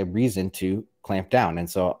a reason to clamp down. And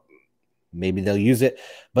so maybe they'll use it,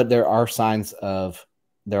 but there are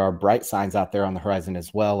bright signs out there on the horizon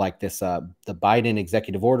as well, like this, the Biden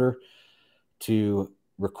executive order to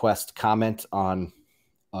request comment on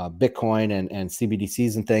Bitcoin and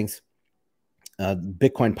CBDCs and things.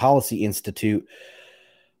 Bitcoin Policy Institute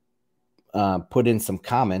put in some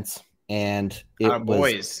comments, and it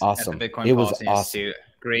was awesome. Bitcoin it was awesome. Institute.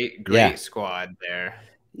 Great squad there.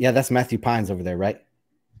 Yeah, that's Matthew Pines over there, right?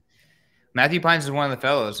 Matthew Pines is one of the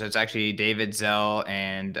fellows. It's actually David Zell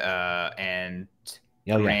and Grant.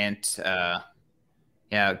 Grant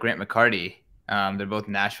McCarty. They're both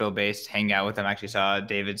Nashville based. Hang out with them. Actually saw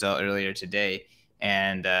David Zell earlier today,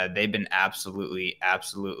 and they've been absolutely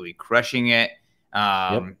crushing it.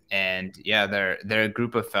 Yep. And yeah, they're a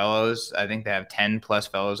group of fellows. I think they have 10 plus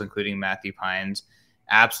fellows, including Matthew Pines.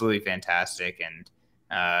 Absolutely fantastic. And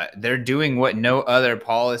they're doing what no other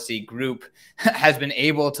policy group has been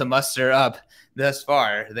able to muster up thus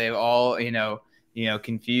far. They've all,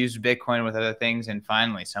 confused Bitcoin with other things. And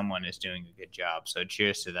finally, someone is doing a good job. So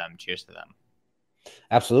cheers to them. Cheers to them.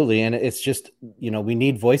 Absolutely. And it's just, we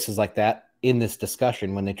need voices like that in this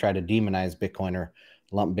discussion when they try to demonize Bitcoin or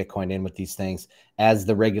lump Bitcoin in with these things, as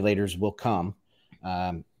the regulators will come.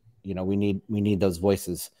 We need those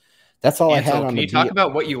voices. That's all Ansel, I had on can the you talk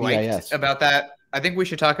about what you BIS. liked about that? I think we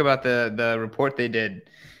should talk about the report they did.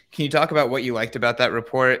 Can you talk about what you liked about that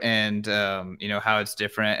report and, how it's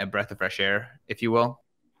different, a breath of fresh air, if you will?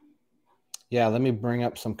 Yeah, let me bring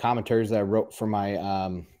up some commentaries that I wrote for my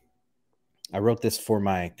I wrote this for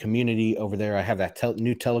my community over there. I have that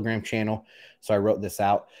new Telegram channel, so I wrote this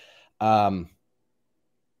out.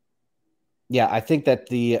 Yeah, I think that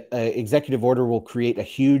the executive order will create a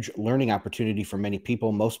huge learning opportunity for many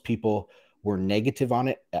people. Most people were negative on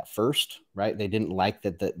it at first, right? They didn't like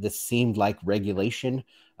that this seemed like regulation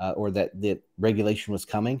or that the regulation was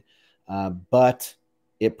coming. But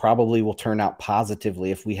it probably will turn out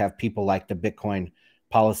positively if we have people like the Bitcoin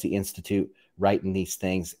Policy Institute writing these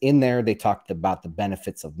things. In there, they talked about the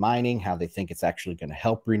benefits of mining, how they think it's actually going to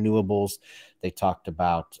help renewables. They talked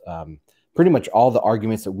about pretty much all the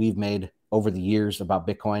arguments that we've made over the years about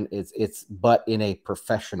Bitcoin. It's but in a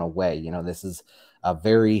professional way. This is a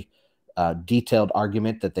very detailed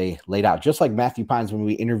argument that they laid out, just like Matthew Pines when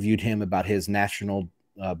we interviewed him about his national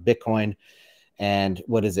Bitcoin and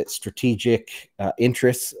strategic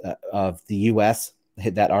interests of the U.S.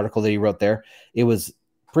 That article that he wrote there, it was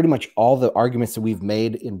pretty much all the arguments that we've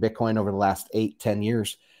made in Bitcoin over the last 8-10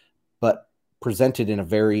 years, but presented in a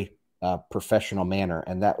very professional manner.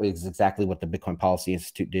 And that was exactly what the Bitcoin Policy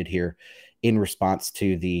Institute did here in response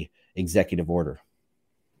to the executive order.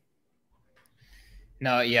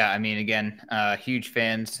 No, yeah. I mean, again, huge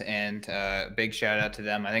fans and big shout out to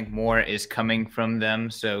them. I think more is coming from them.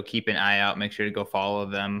 So keep an eye out. Make sure to go follow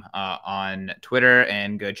them on Twitter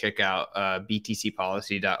and go check out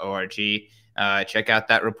btcpolicy.org. Check out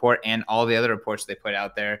that report and all the other reports they put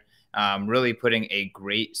out there. Really putting a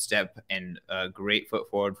great step and a great foot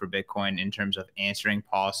forward for Bitcoin in terms of answering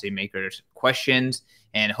policymakers' questions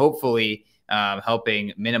and hopefully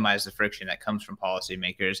helping minimize the friction that comes from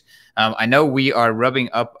policymakers. I know we are rubbing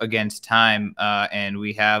up against time and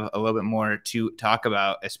we have a little bit more to talk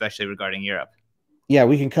about, especially regarding Europe. Yeah,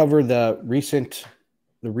 we can cover the recent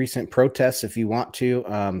protests if you want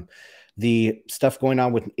to. The stuff going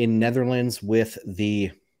on in Netherlands with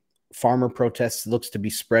the farmer protests looks to be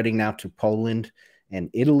spreading now to Poland and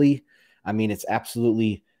Italy. I mean, it's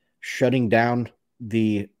absolutely shutting down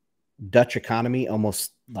the Dutch economy.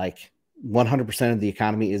 Almost like 100% of the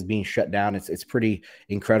economy is being shut down. It's pretty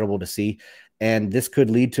incredible to see. And this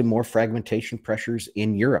could lead to more fragmentation pressures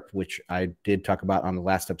in Europe, which I did talk about on the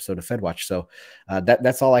last episode of FedWatch. So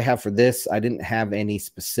that's all I have for this. I didn't have any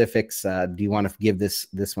specifics. Do you want to give this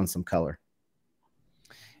one some color?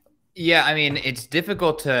 Yeah, I mean, it's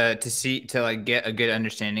difficult to get a good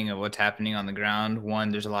understanding of what's happening on the ground.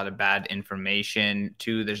 One, there's a lot of bad information.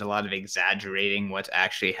 Two, there's a lot of exaggerating what's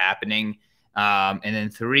actually happening. And then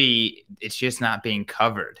three, it's just not being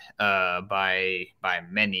covered by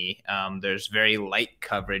many. There's very light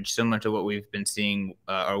coverage, similar to what we've been seeing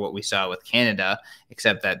or what we saw with Canada,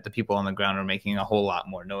 except that the people on the ground are making a whole lot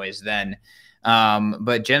more noise then.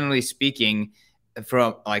 But generally speaking,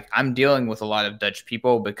 I'm dealing with a lot of Dutch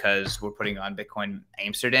people because we're putting on Bitcoin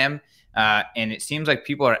Amsterdam. And it seems like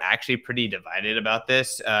people are actually pretty divided about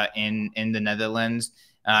this in the Netherlands.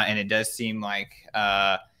 And it does seem like,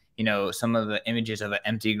 some of the images of an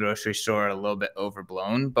empty grocery store are a little bit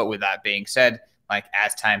overblown. But with that being said,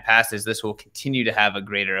 as time passes, this will continue to have a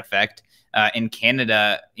greater effect. In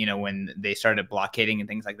Canada, when they started blockading and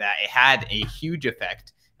things like that, it had a huge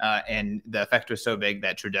effect. And the effect was so big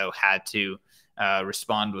that Trudeau had to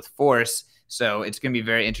respond with force. So it's going to be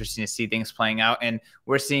very interesting to see things playing out. And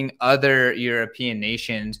we're seeing other European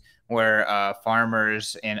nations where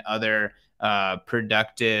farmers and other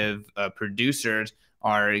productive producers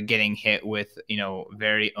are getting hit with,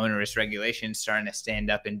 very onerous regulations, starting to stand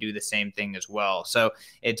up and do the same thing as well. So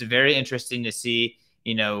it's very interesting to see,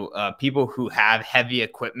 people who have heavy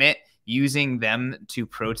equipment using them to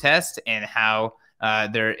protest and how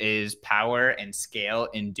there is power and scale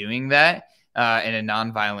in doing that in a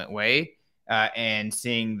nonviolent way. And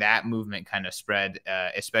seeing that movement kind of spread,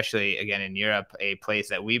 especially again in Europe, a place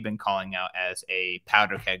that we've been calling out as a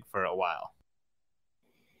powder keg for a while.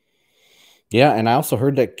 Yeah, and I also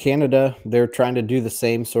heard that Canada, they're trying to do the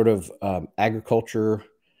same sort of agriculture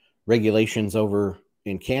regulations over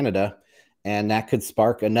in Canada, and that could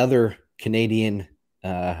spark another Canadian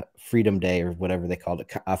Freedom Day or whatever they called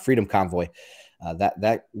it, Freedom Convoy.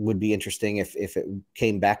 That would be interesting if it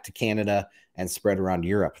came back to Canada and spread around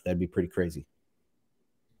Europe. That'd be pretty crazy.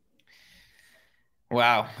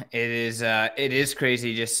 Wow, it is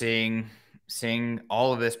crazy just seeing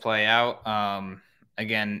all of this play out.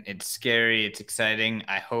 Again, it's scary, it's exciting.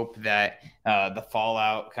 I hope that the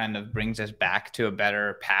fallout kind of brings us back to a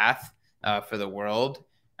better path for the world.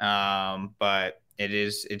 But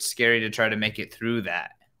it's scary to try to make it through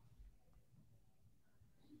that.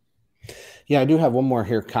 Yeah, I do have one more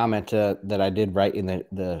here comment that I did write in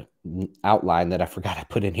the outline that I forgot I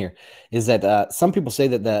put in here, is that some people say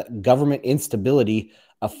that the government instability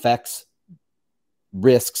affects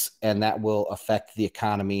risks and that will affect the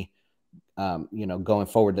economy, going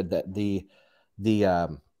forward.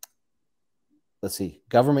 Let's see,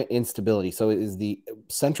 government instability. So it is the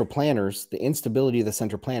central planners, the instability of the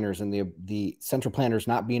central planners, and the central planners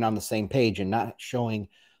not being on the same page and not showing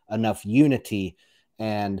enough unity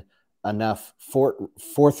and enough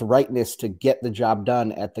forthrightness to get the job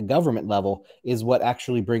done at the government level is what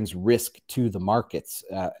actually brings risk to the markets.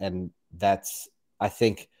 And that's, I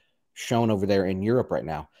think, shown over there in Europe right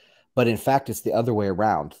now. But in fact, it's the other way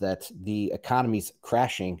around, that the economies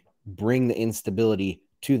crashing bring the instability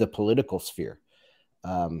to the political sphere.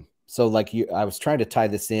 So like I was trying to tie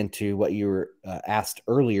this into what you were asked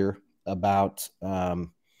earlier about, I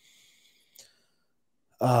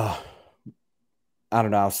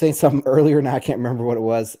don't know. I was saying something earlier. Now I can't remember what it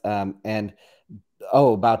was.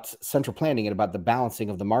 About central planning and about the balancing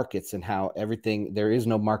of the markets and how there is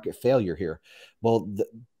no market failure here. Well,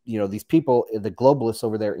 these people, the globalists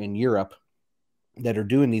over there in Europe that are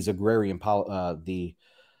doing these the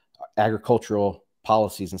agricultural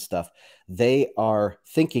policies and stuff, they are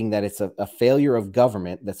thinking that it's a failure of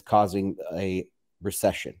government that's causing a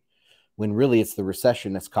recession, when really it's the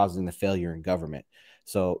recession that's causing the failure in government.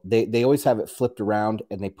 So they always have it flipped around,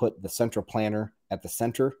 and they put the central planner at the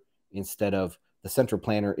center instead of the central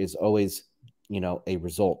planner is always, a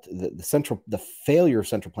result. The failure of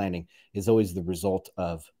central planning is always the result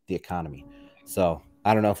of the economy. So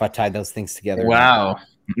I don't know if I tied those things together. Wow.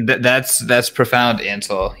 That's profound,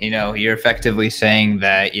 Ansel. You're effectively saying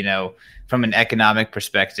that, from an economic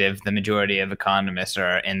perspective, the majority of economists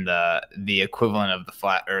are in the equivalent of the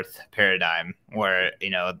flat earth paradigm, where,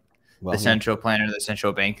 the central planner, the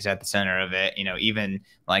central bank is at the center of it. Even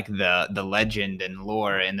like the legend and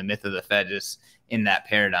lore and the myth of the Fed is in that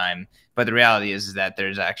paradigm. But the reality is that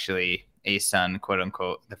there's actually a sun, quote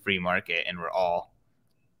unquote, the free market, and we're all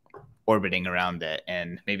orbiting around it.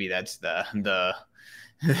 And maybe that's the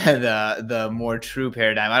more true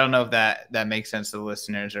paradigm. I don't know if that makes sense to the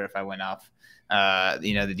listeners, or if I went off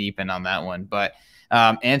the deep end on that one. But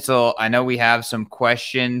Ansel, I know we have some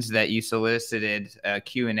questions that you solicited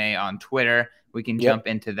Q&A on Twitter. We can jump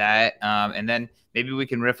into that. And then maybe we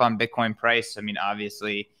can riff on Bitcoin price. I mean,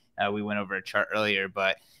 obviously, we went over a chart earlier,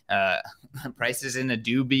 but price is in a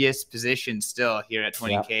dubious position still here at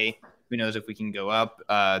 20K. Yep. Who knows if we can go up?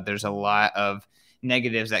 There's a lot of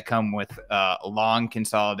negatives that come with long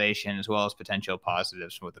consolidation, as well as potential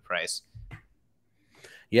positives with the price.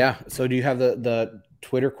 Yeah. So do you have the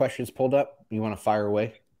Twitter questions pulled up? You want to fire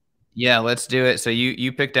away? Yeah, let's do it. So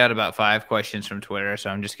you picked out about 5 questions from Twitter, so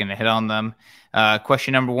I'm just going to hit on them.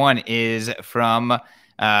 Question number 1 is from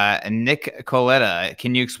Nick Coletta.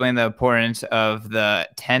 Can you explain the importance of the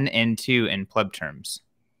 10 and 2 in pleb terms?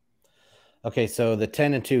 Okay, so the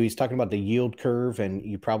 10 and 2, he's talking about the yield curve, and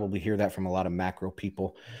you probably hear that from a lot of macro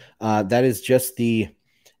people. That is just the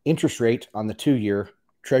interest rate on the 2-year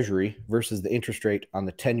Treasury versus the interest rate on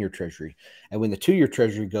the 10-year Treasury. And when the 2-year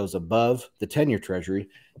Treasury goes above the 10-year Treasury,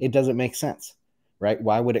 it doesn't make sense, right?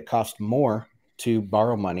 Why would it cost more to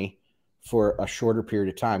borrow money for a shorter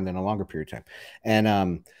period of time than a longer period of time?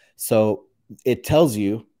 And so it tells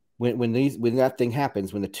you when that thing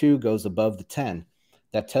happens, when the 2 goes above the 10,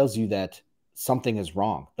 that tells you that something is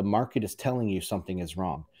wrong. The market is telling you something is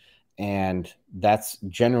wrong. And that's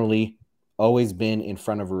generally always been in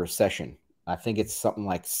front of a recession. I think it's something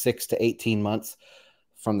like 6 to 18 months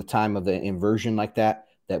from the time of the inversion like that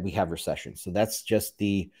we have recession. So that's just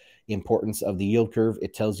the importance of the yield curve.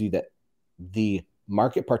 It tells you that the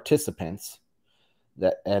market participants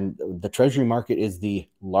and the Treasury market is the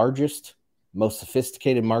largest, most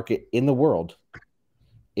sophisticated market in the world.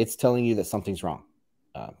 It's telling you that something's wrong.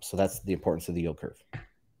 So that's the importance of the yield curve.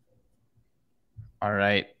 All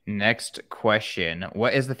right. Next question.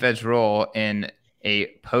 What is the Fed's role in a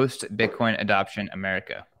post-Bitcoin adoption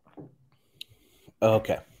America?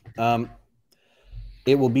 Okay.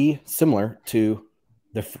 It will be similar to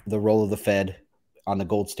the role of the Fed on the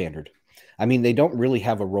gold standard. I mean, they don't really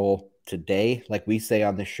have a role today, like we say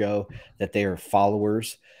on the show, that they are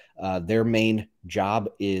followers. Their main job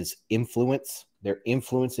is influence. They're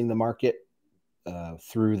influencing the market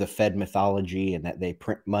through the Fed mythology, and that they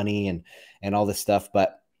print money and all this stuff,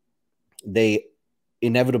 but they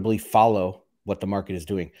inevitably follow what the market is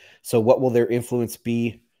doing. So what will their influence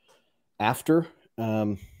be after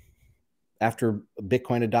after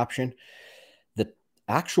Bitcoin adoption? The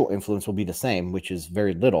actual influence will be the same, which is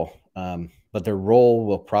very little, but their role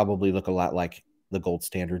will probably look a lot like the gold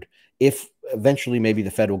standard. If eventually maybe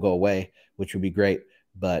the Fed will go away, which would be great,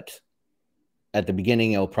 but at the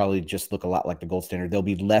beginning, it'll probably just look a lot like the gold standard. They'll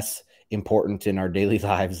be less important in our daily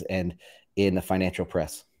lives and in the financial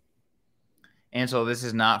press. Ansel, this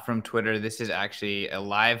is not from Twitter. This is actually a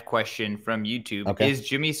live question from YouTube. Okay. Is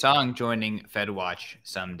Jimmy Song joining FedWatch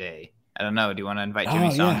someday? I don't know. Do you want to invite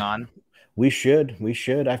Jimmy Song on? We should.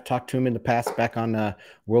 I've talked to him in the past back on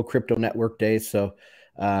World Crypto Network days. So,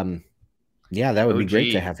 yeah, that would be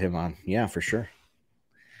great to have him on. Yeah, for sure.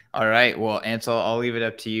 All right. Well, Ansel, I'll leave it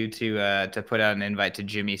up to you to put out an invite to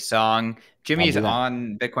Jimmy Song. Jimmy's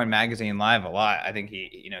on Bitcoin Magazine Live a lot. I think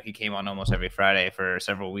he came on almost every Friday for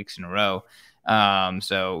several weeks in a row.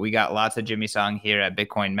 So we got lots of Jimmy Song here at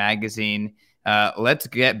Bitcoin Magazine. Let's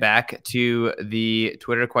get back to the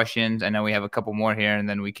Twitter questions. I know we have a couple more here, and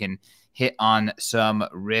then we can hit on some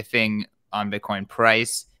riffing on Bitcoin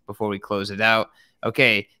price before we close it out.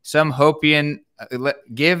 Okay, some hopium.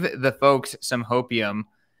 Give the folks some hopium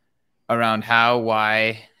around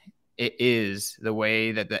why it is the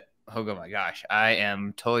way that oh my gosh, I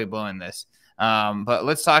am totally blowing this. But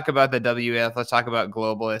let's talk about the WF. Let's talk about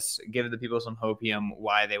globalists. Give the people some hopium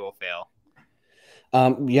why they will fail.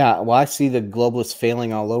 Yeah, well, I see the globalists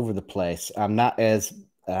failing all over the place. I'm not as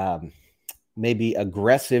maybe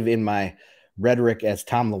aggressive in my rhetoric as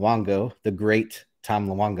Tom Luongo, the great Tom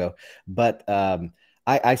Luongo, but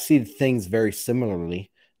I see things very similarly,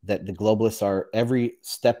 that the globalists are, every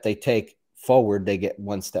step they take forward, they get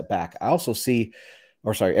one step back. I also see,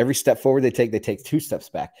 every step forward they take two steps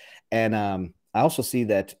back. And I also see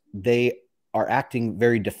that they are acting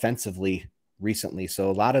very defensively recently. So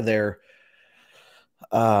a lot of their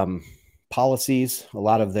policies, a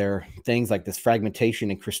lot of their things like this fragmentation,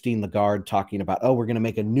 and Christine Lagarde talking about, we're going to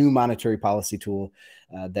make a new monetary policy tool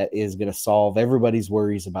that is going to solve everybody's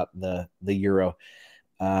worries about the euro.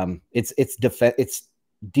 It's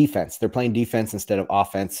defense. They're playing defense instead of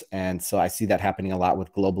offense. And so I see that happening a lot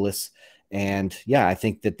with globalists. And yeah, I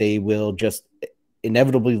think that they will just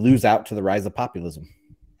inevitably lose out to the rise of populism.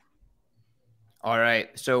 All right.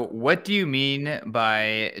 So what do you mean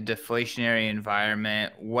by deflationary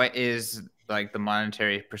environment? What is like the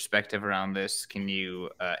monetary perspective around this? Can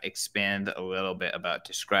you expand a little bit about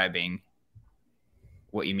describing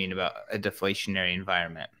what you mean about a deflationary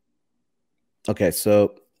environment? Okay.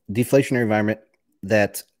 So deflationary environment,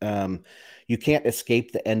 that you can't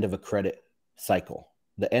escape the end of a credit cycle.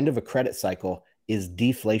 The end of a credit cycle is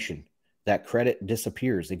deflation. That credit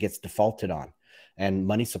disappears. It gets defaulted on, and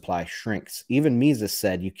money supply shrinks. Even Mises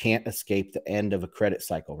said you can't escape the end of a credit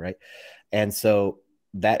cycle, right? And so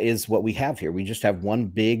that is what we have here. We just have one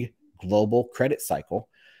big global credit cycle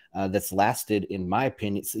that's lasted, in my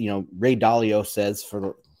opinion, Ray Dalio says for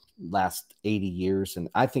the last 80 years, and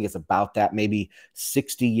I think it's about that, maybe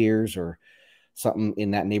 60 years or something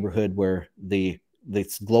in that neighborhood, where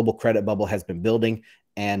this global credit bubble has been building,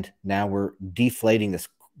 and now we're deflating this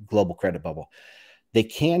global credit bubble. They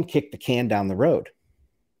can kick the can down the road,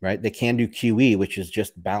 right? They can do QE, which is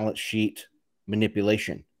just balance sheet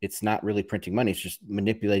manipulation. It's not really printing money. It's just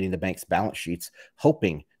manipulating the bank's balance sheets,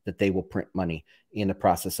 hoping that they will print money in the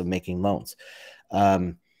process of making loans.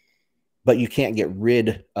 But you can't get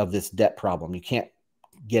rid of this debt problem. You can't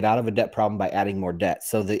get out of a debt problem by adding more debt.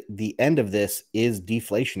 So the end of this is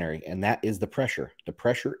deflationary, and that is the pressure. The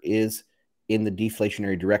pressure is in the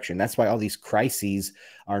deflationary direction. That's why all these crises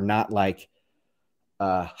are not like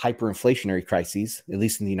hyperinflationary crises, at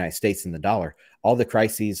least in the United States, in the dollar. All the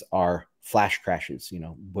crises are flash crashes,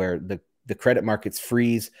 where the credit markets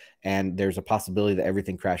freeze and there's a possibility that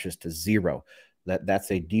everything crashes to zero.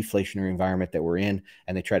 That's a deflationary environment that we're in,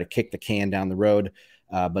 and they try to kick the can down the road,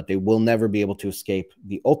 but they will never be able to escape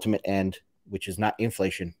the ultimate end, which is not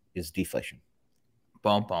inflation, is deflation.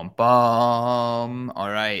 Bum, bum, bum. All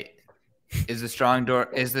right.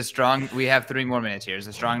 We have 3 more minutes here. Is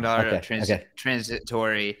the strong dollar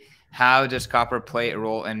transitory? How does copper play a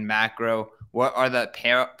role in macro? What are the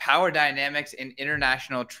power dynamics in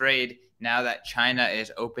international trade now that China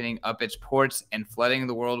is opening up its ports and flooding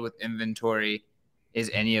the world with inventory? is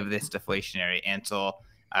any of this deflationary? Ansel,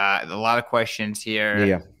 a lot of questions here.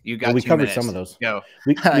 Yeah. You got Well, we 2 covered minutes. some of those. Go.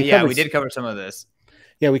 We Yeah, we did cover some of this.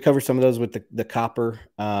 Yeah, we covered some of those with the copper.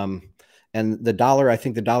 And the dollar, I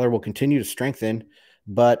think the dollar will continue to strengthen,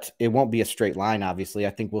 but it won't be a straight line, obviously. I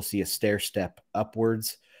think we'll see a stair step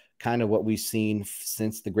upwards, kind of what we've seen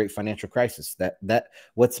since the great financial crisis. That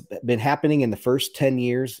what's been happening in the first 10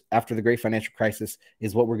 years after the great financial crisis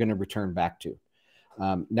is what we're going to return back to.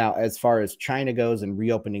 Now, as far as China goes and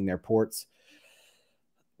reopening their ports,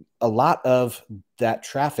 a lot of that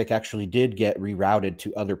traffic actually did get rerouted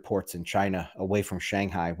to other ports in China away from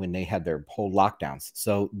Shanghai when they had their whole lockdowns.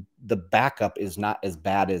 So the backup is not as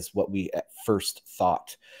bad as what we at first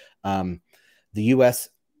thought. The U.S.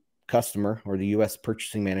 customer or the U.S.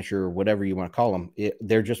 purchasing manager or whatever you want to call them,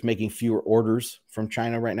 they're just making fewer orders from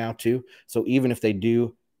China right now too. So even if they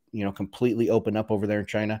do, completely open up over there in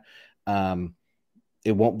China,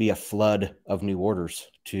 it won't be a flood of new orders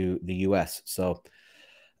to the U.S. So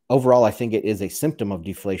overall, I think it is a symptom of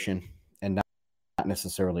deflation and not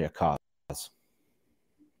necessarily a cause.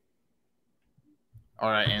 All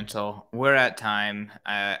right, Ansel, we're at time.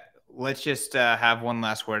 Let's just have one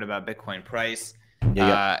last word about Bitcoin price.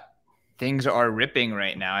 Yeah. Things are ripping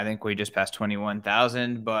right now. I think we just passed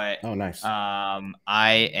 21,000, but oh, nice. I'll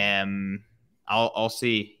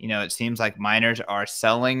see. It seems like miners are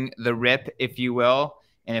selling the rip, if you will,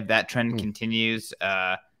 and if that trend continues,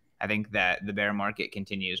 I think that the bear market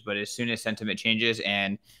continues. But as soon as sentiment changes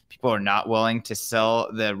and people are not willing to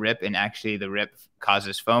sell the rip, and actually the rip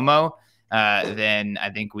causes FOMO, then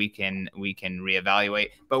I think we can reevaluate.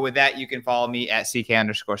 But with that, you can follow me at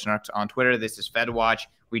CK_Snarks on Twitter. This is FedWatch.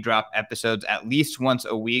 We drop episodes at least once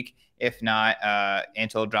a week. If not,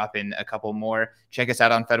 Ansel will drop in a couple more. Check us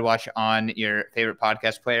out on FedWatch on your favorite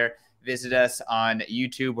podcast player. Visit us on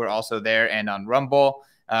YouTube. We're also there, and on Rumble.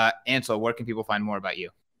 Ansel, where can people find more about you?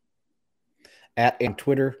 On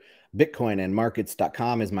Twitter,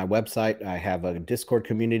 bitcoinandmarkets.com is my website. I have a Discord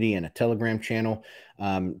community and a Telegram channel,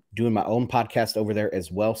 doing my own podcast over there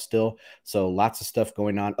as well still. So lots of stuff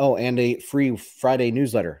going on. Oh, and a free Friday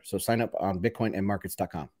newsletter. So sign up on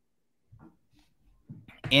bitcoinandmarkets.com.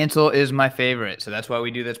 Ansel is my favorite, so that's why we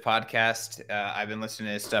do this podcast. I've been listening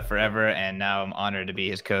to his stuff forever, and now I'm honored to be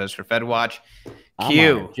his co-host for FedWatch.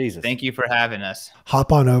 Q, thank you for having us.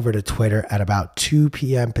 Hop on over to Twitter at about 2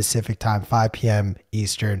 p.m. Pacific time, 5 p.m.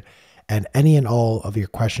 Eastern, and any and all of your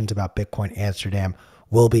questions about Bitcoin Amsterdam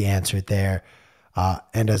will be answered there.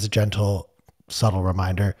 And as a gentle, subtle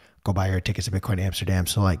reminder, go buy your tickets to Bitcoin Amsterdam.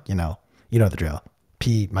 So you know the drill.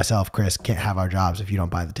 P, myself, Chris, can't have our jobs if you don't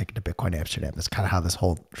buy the ticket to Bitcoin Amsterdam. That's kind of how this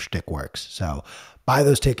whole shtick works. So buy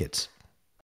those tickets.